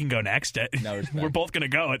guess he can go next. No, we're both going to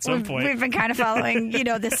go at some point. We've been kind of following,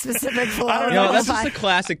 this specific flow. That's just a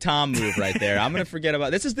classic Tom move right there. I'm going to forget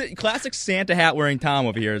about this. Is the classic Santa hat wearing Tom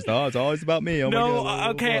over here. It's always about me. Oh no, my God.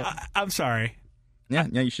 Okay, I'm sorry. Yeah,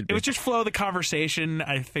 you should be. It was just flow of the conversation.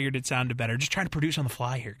 I figured it sounded better. Just trying to produce on the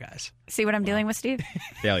fly here, guys. See what I'm dealing with, Steve?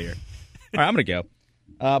 Failure. All right, I'm going to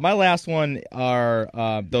go. My last one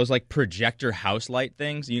are those like projector house light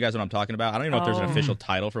things. You guys know what I'm talking about? I don't even know if there's an official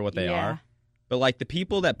title for what they are. But, like, the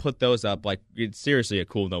people that put those up, like, it's seriously a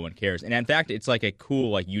cool no one cares. And, in fact, it's like a cool,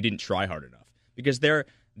 like, you didn't try hard enough. Because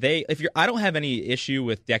I don't have any issue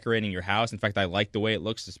with decorating your house. In fact, I like the way it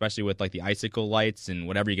looks, especially with, like, the icicle lights and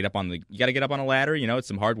whatever you got to get up on a ladder. It's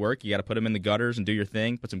some hard work. You got to put them in the gutters and do your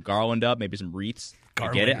thing. Put some garland up, maybe some wreaths. I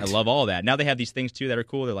get it. I love all that. Now they have these things, too, that are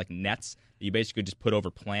cool. They're like nets that you basically just put over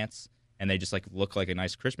plants. And they just, like, look like a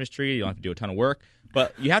nice Christmas tree. You don't have to do a ton of work.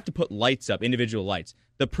 But you have to put lights up, individual lights.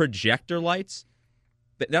 The projector lights,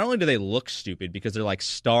 not only do they look stupid because they're like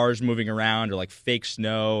stars moving around or like fake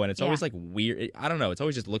snow, and it's always like weird. I don't know. It's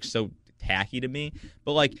always just looks so tacky to me.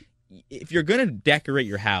 But like, if you're going to decorate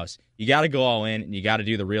your house, you got to go all in and you got to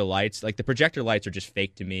do the real lights. Like the projector lights are just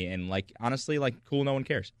fake to me. And like, honestly, like cool, no one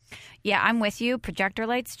cares. Yeah, I'm with you. Projector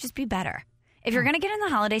lights, just be better. If you're going to get in the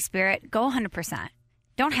holiday spirit, go 100%.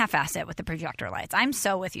 Don't half-ass it with the projector lights. I'm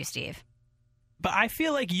so with you, Steve. But I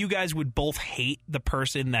feel like you guys would both hate the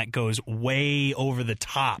person that goes way over the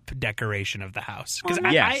top decoration of the house. Because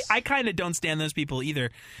I kind of don't stand those people either.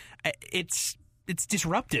 It's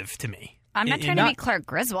disruptive to me. I'm not trying to be Clark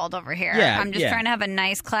Griswold over here. Yeah, I'm just trying to have a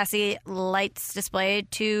nice, classy lights display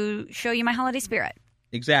to show you my holiday spirit.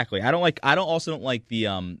 Exactly. I don't like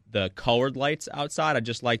the colored lights outside. I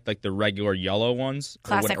just like the regular yellow ones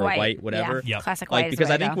classic or white, whatever. Yeah. Yep. Classic white. Because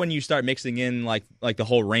I think when you start mixing in like the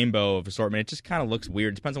whole rainbow of assortment, it just kind of looks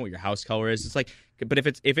weird. It depends on what your house color is. It's like, but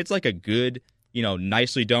if it's like a good,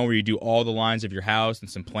 nicely done where you do all the lines of your house and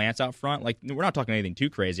some plants out front, like we're not talking anything too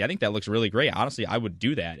crazy. I think that looks really great. Honestly, I would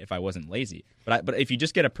do that if I wasn't lazy. But if you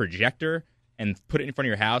just get a projector and put it in front of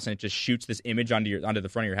your house and it just shoots this image onto the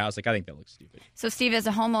front of your house, like I think that looks stupid. So, Steve, as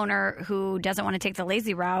a homeowner who doesn't want to take the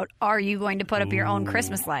lazy route, are you going to put up your own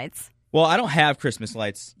Christmas lights? Well, I don't have Christmas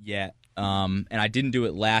lights yet, and I didn't do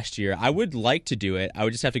it last year. I would like to do it. I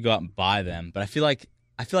would just have to go out and buy them. But I feel like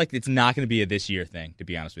it's not going to be a this year thing, to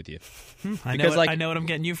be honest with you. I know what I'm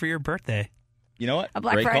getting you for your birthday. You know what? A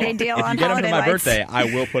Black Friday deal on holiday lights. If you get them for my birthday, I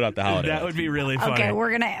will put up the holiday That would be really funny. Okay,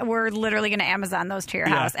 we're literally gonna Amazon those to your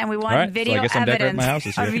house, and we want video so I guess I'm decorating my house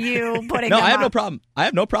evidence this year. of you putting. No, them I have up. no problem. I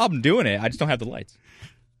have no problem doing it. I just don't have the lights.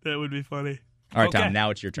 That would be funny. All right, Tom. Now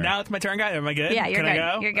it's your turn. Now it's my turn, guys. Am I good? Yeah, you're Can good.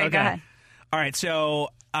 I go? You're good. Okay. Go ahead. All right, so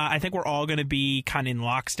I think we're all going to be kind of in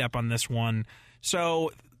lockstep on this one.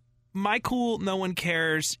 So my cool no one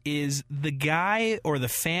cares is the guy or the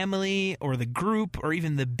family or the group or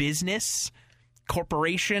even the business,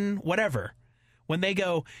 corporation, whatever. When they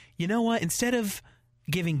go, you know what, instead of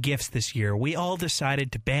giving gifts this year, we all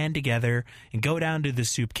decided to band together and go down to the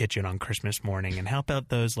soup kitchen on Christmas morning and help out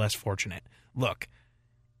those less fortunate. Look,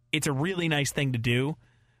 it's a really nice thing to do,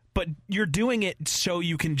 but you're doing it so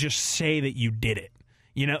you can just say that you did it.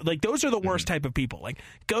 Like those are the worst type of people. Like,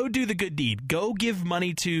 go do the good deed. Go give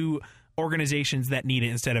money to organizations that need it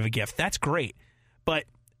instead of a gift. That's great. But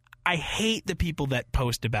I hate the people that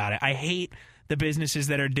post about it. I hate the businesses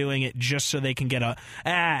that are doing it just so they can get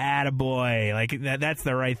attaboy. Like, that's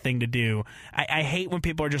the right thing to do. I hate when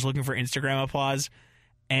people are just looking for Instagram applause,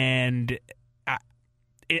 and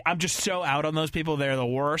I'm just so out on those people. They're the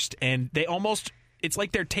worst, and they almost, it's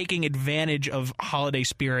like they're taking advantage of holiday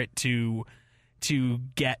spirit to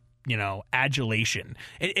get, adulation.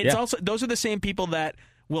 It's also, those are the same people that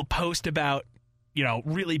will post about,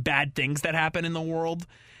 really bad things that happen in the world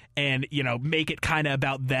and, make it kind of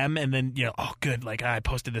about them. And then, oh, good. Like, I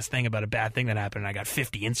posted this thing about a bad thing that happened and I got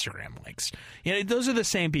 50 Instagram likes. Those are the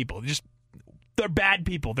same people. They're bad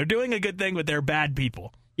people. They're doing a good thing, but they're bad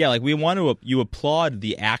people. Yeah, like we want to you applaud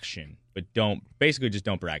the action, but just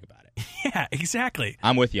don't brag about it. Yeah, exactly.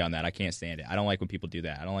 I'm with you on that. I can't stand it. I don't like when people do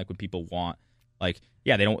that. I don't like when people want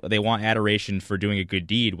they want adoration for doing a good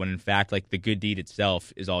deed when in fact like the good deed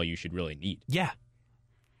itself is all you should really need. Yeah.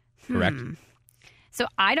 Correct. So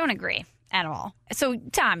I don't agree at all. So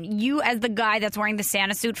Tom, you as the guy that's wearing the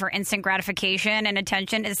Santa suit for instant gratification and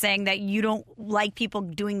attention is saying that you don't like people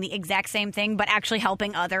doing the exact same thing but actually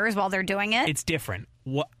helping others while they're doing it? It's different.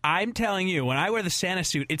 What I'm telling you, when I wear the Santa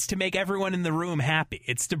suit, it's to make everyone in the room happy.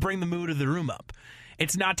 It's to bring the mood of the room up.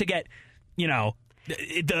 It's not to get,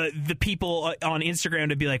 the people on Instagram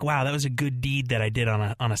to be like, wow, that was a good deed that I did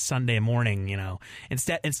on a Sunday morning,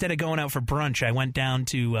 Instead of going out for brunch, I went down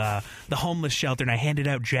to the homeless shelter and I handed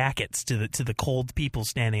out jackets to the cold people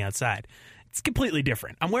standing outside. It's completely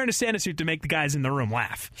different. I'm wearing a Santa suit to make the guys in the room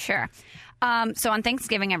laugh. Sure. So on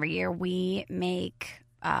Thanksgiving every year, we make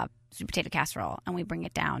sweet potato casserole and we bring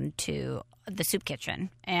it down to the soup kitchen.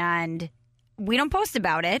 And we don't post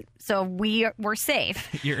about it, so we're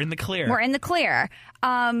safe. You're in the clear. We're in the clear.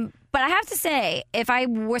 But I have to say, if I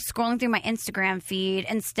was scrolling through my Instagram feed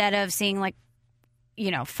instead of seeing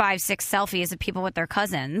 5, 6 selfies of people with their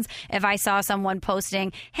cousins, if I saw someone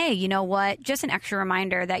posting, hey, you know what, just an extra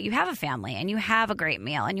reminder that you have a family and you have a great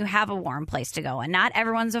meal and you have a warm place to go and not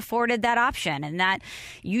everyone's afforded that option and that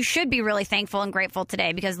you should be really thankful and grateful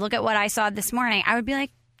today because look at what I saw this morning, I would be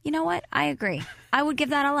like, you know what? I agree. I would give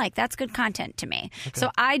that a like. That's good content to me. Okay. So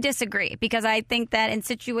I disagree because I think that in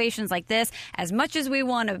situations like this, as much as we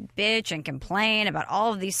want to bitch and complain about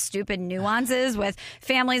all of these stupid nuances with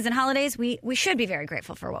families and holidays, we should be very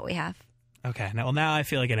grateful for what we have. Okay. Now I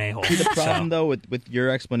feel like an a-hole. See, the problem, though, with your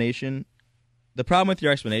explanation,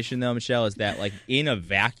 though, Michelle, is that, like, in a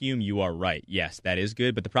vacuum, you are right. Yes, that is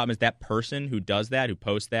good. But the problem is that person who does that, who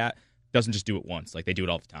posts that, doesn't just do it once. Like, they do it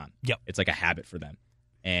all the time. Yep. It's like a habit for them.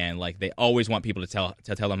 And like they always want people to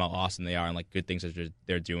tell them how awesome they are and like good things that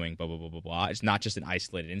they're doing, blah blah blah blah blah. It's not just an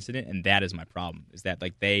isolated incident, and that is my problem. Is that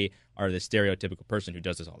like they are the stereotypical person who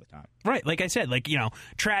does this all the time. Right, like I said,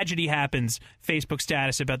 tragedy happens. Facebook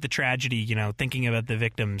status about the tragedy. Thinking about the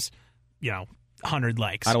victims. 100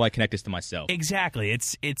 likes. How do I connect this to myself? Exactly.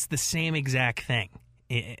 It's the same exact thing.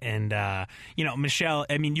 And Michelle,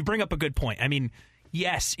 I mean, you bring up a good point. I mean,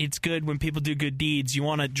 yes, it's good when people do good deeds. You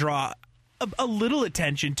want to draw a little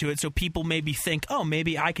attention to it so people maybe think, oh,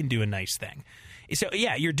 maybe I can do a nice thing. So,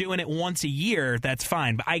 yeah, you're doing it once a year. That's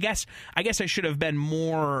fine. But I guess I should have been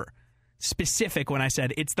more specific when I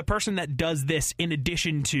said it's the person that does this in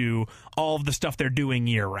addition to all of the stuff they're doing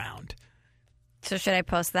year round. So should I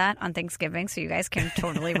post that on Thanksgiving so you guys can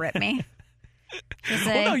totally rip me?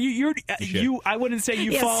 Well, no, you. I wouldn't say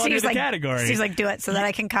you fall into the category. She's like, do it so that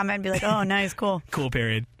I can comment and be like, oh, nice, cool. Cool,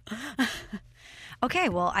 period. Okay,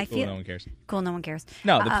 well, I feel... Cool, no one cares. Cool, no one cares.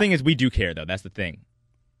 No, the thing is we do care, though. That's the thing.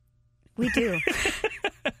 We do.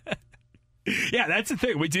 Yeah, that's the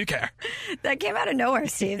thing. We do care. That came out of nowhere,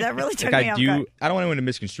 Steve. That really took me off guard. I don't want anyone to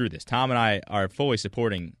misconstrue this. Tom and I are fully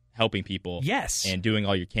supporting helping people. Yes. And doing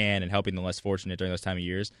all you can and helping the less fortunate during those time of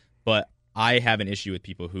years. But I have an issue with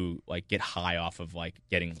people who like get high off of like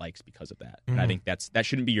getting likes because of that. And I think that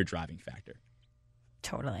shouldn't be your driving factor.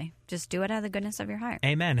 Totally. Just do it out of the goodness of your heart.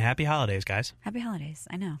 Amen. Happy holidays, guys. Happy holidays.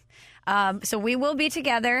 I know. So we will be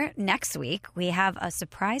together next week. We have a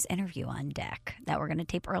surprise interview on deck that we're going to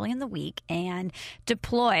tape early in the week and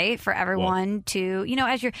deploy for everyone to,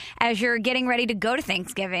 as you're getting ready to go to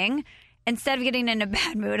Thanksgiving, instead of getting in a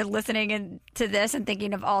bad mood of listening to this and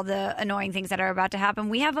thinking of all the annoying things that are about to happen,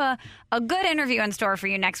 we have a good interview in store for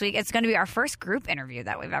you next week. It's going to be our first group interview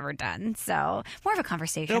that we've ever done. So more of a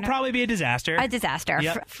conversation. It'll probably be a disaster. A disaster.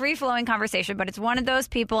 Yep. Free-flowing conversation, but it's one of those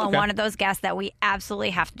people and one of those guests that we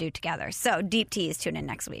absolutely have to do together. So deep tease, tune in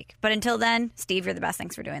next week. But until then, Steve, you're the best.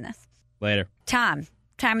 Thanks for doing this. Later. Tom.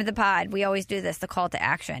 Time of the pod. We always do this, the call to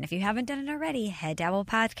action. If you haven't done it already, head to Apple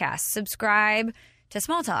Podcasts. Subscribe to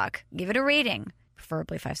Small Talk, give it a rating,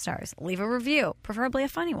 preferably 5 stars. Leave a review, preferably a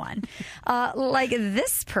funny one. Like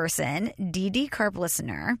this person, DD Carp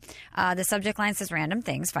listener. The subject line says random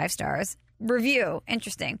things, 5 stars. Review,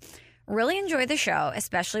 interesting. Really enjoy the show,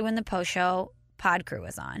 especially when the post-show pod crew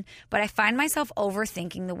is on. But I find myself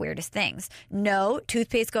overthinking the weirdest things. No,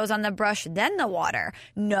 toothpaste goes on the brush, then the water.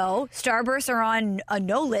 No, Starbursts are on a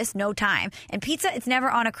no list, no time. And pizza, it's never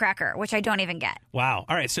on a cracker, which I don't even get. Wow.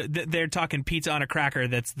 All right, so they're talking pizza on a cracker.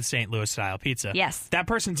 That's the St. Louis style pizza. Yes. That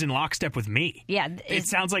person's in lockstep with me. Yeah. It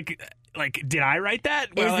sounds like, did I write that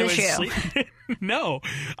while I was sleeping? No.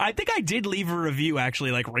 I think I did leave a review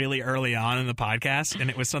actually like really early on in the podcast, and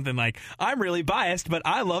it was something like, I'm really biased, but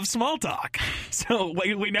I love small talk. So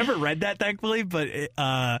we never read that, thankfully, but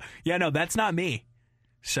no, that's not me.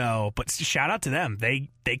 So, but shout out to them. They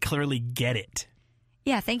clearly get it.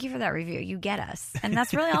 Yeah, thank you for that review. You get us. And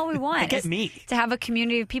that's really all we want. Get me. To have a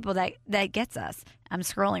community of people that gets us. I'm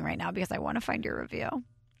scrolling right now because I want to find your review.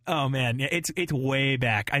 Oh, man. Yeah, it's way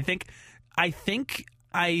back. I think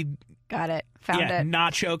I got it. Found it.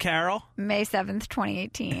 Nacho Carol. May 7th,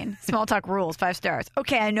 2018. Small Talk rules, 5 stars.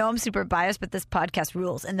 Okay, I know I'm super biased, but this podcast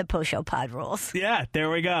rules and the post-show pod rules. Yeah,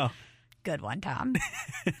 there we go. Good one, Tom.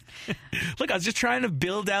 Look, I was just trying to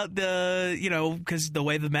build out because the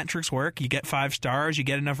way the metrics work, you get 5 stars, you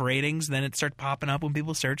get enough ratings, then it starts popping up when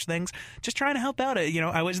people search things. Just trying to help out.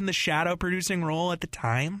 I was in the shadow producing role at the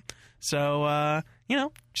time. So,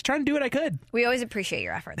 just trying to do what I could. We always appreciate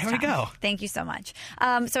your efforts. There we go. Thank you so much.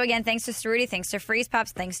 So again, thanks to Ceruti, thanks to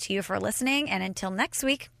FreezePops, thanks to you for listening. And until next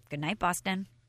week, good night, Boston.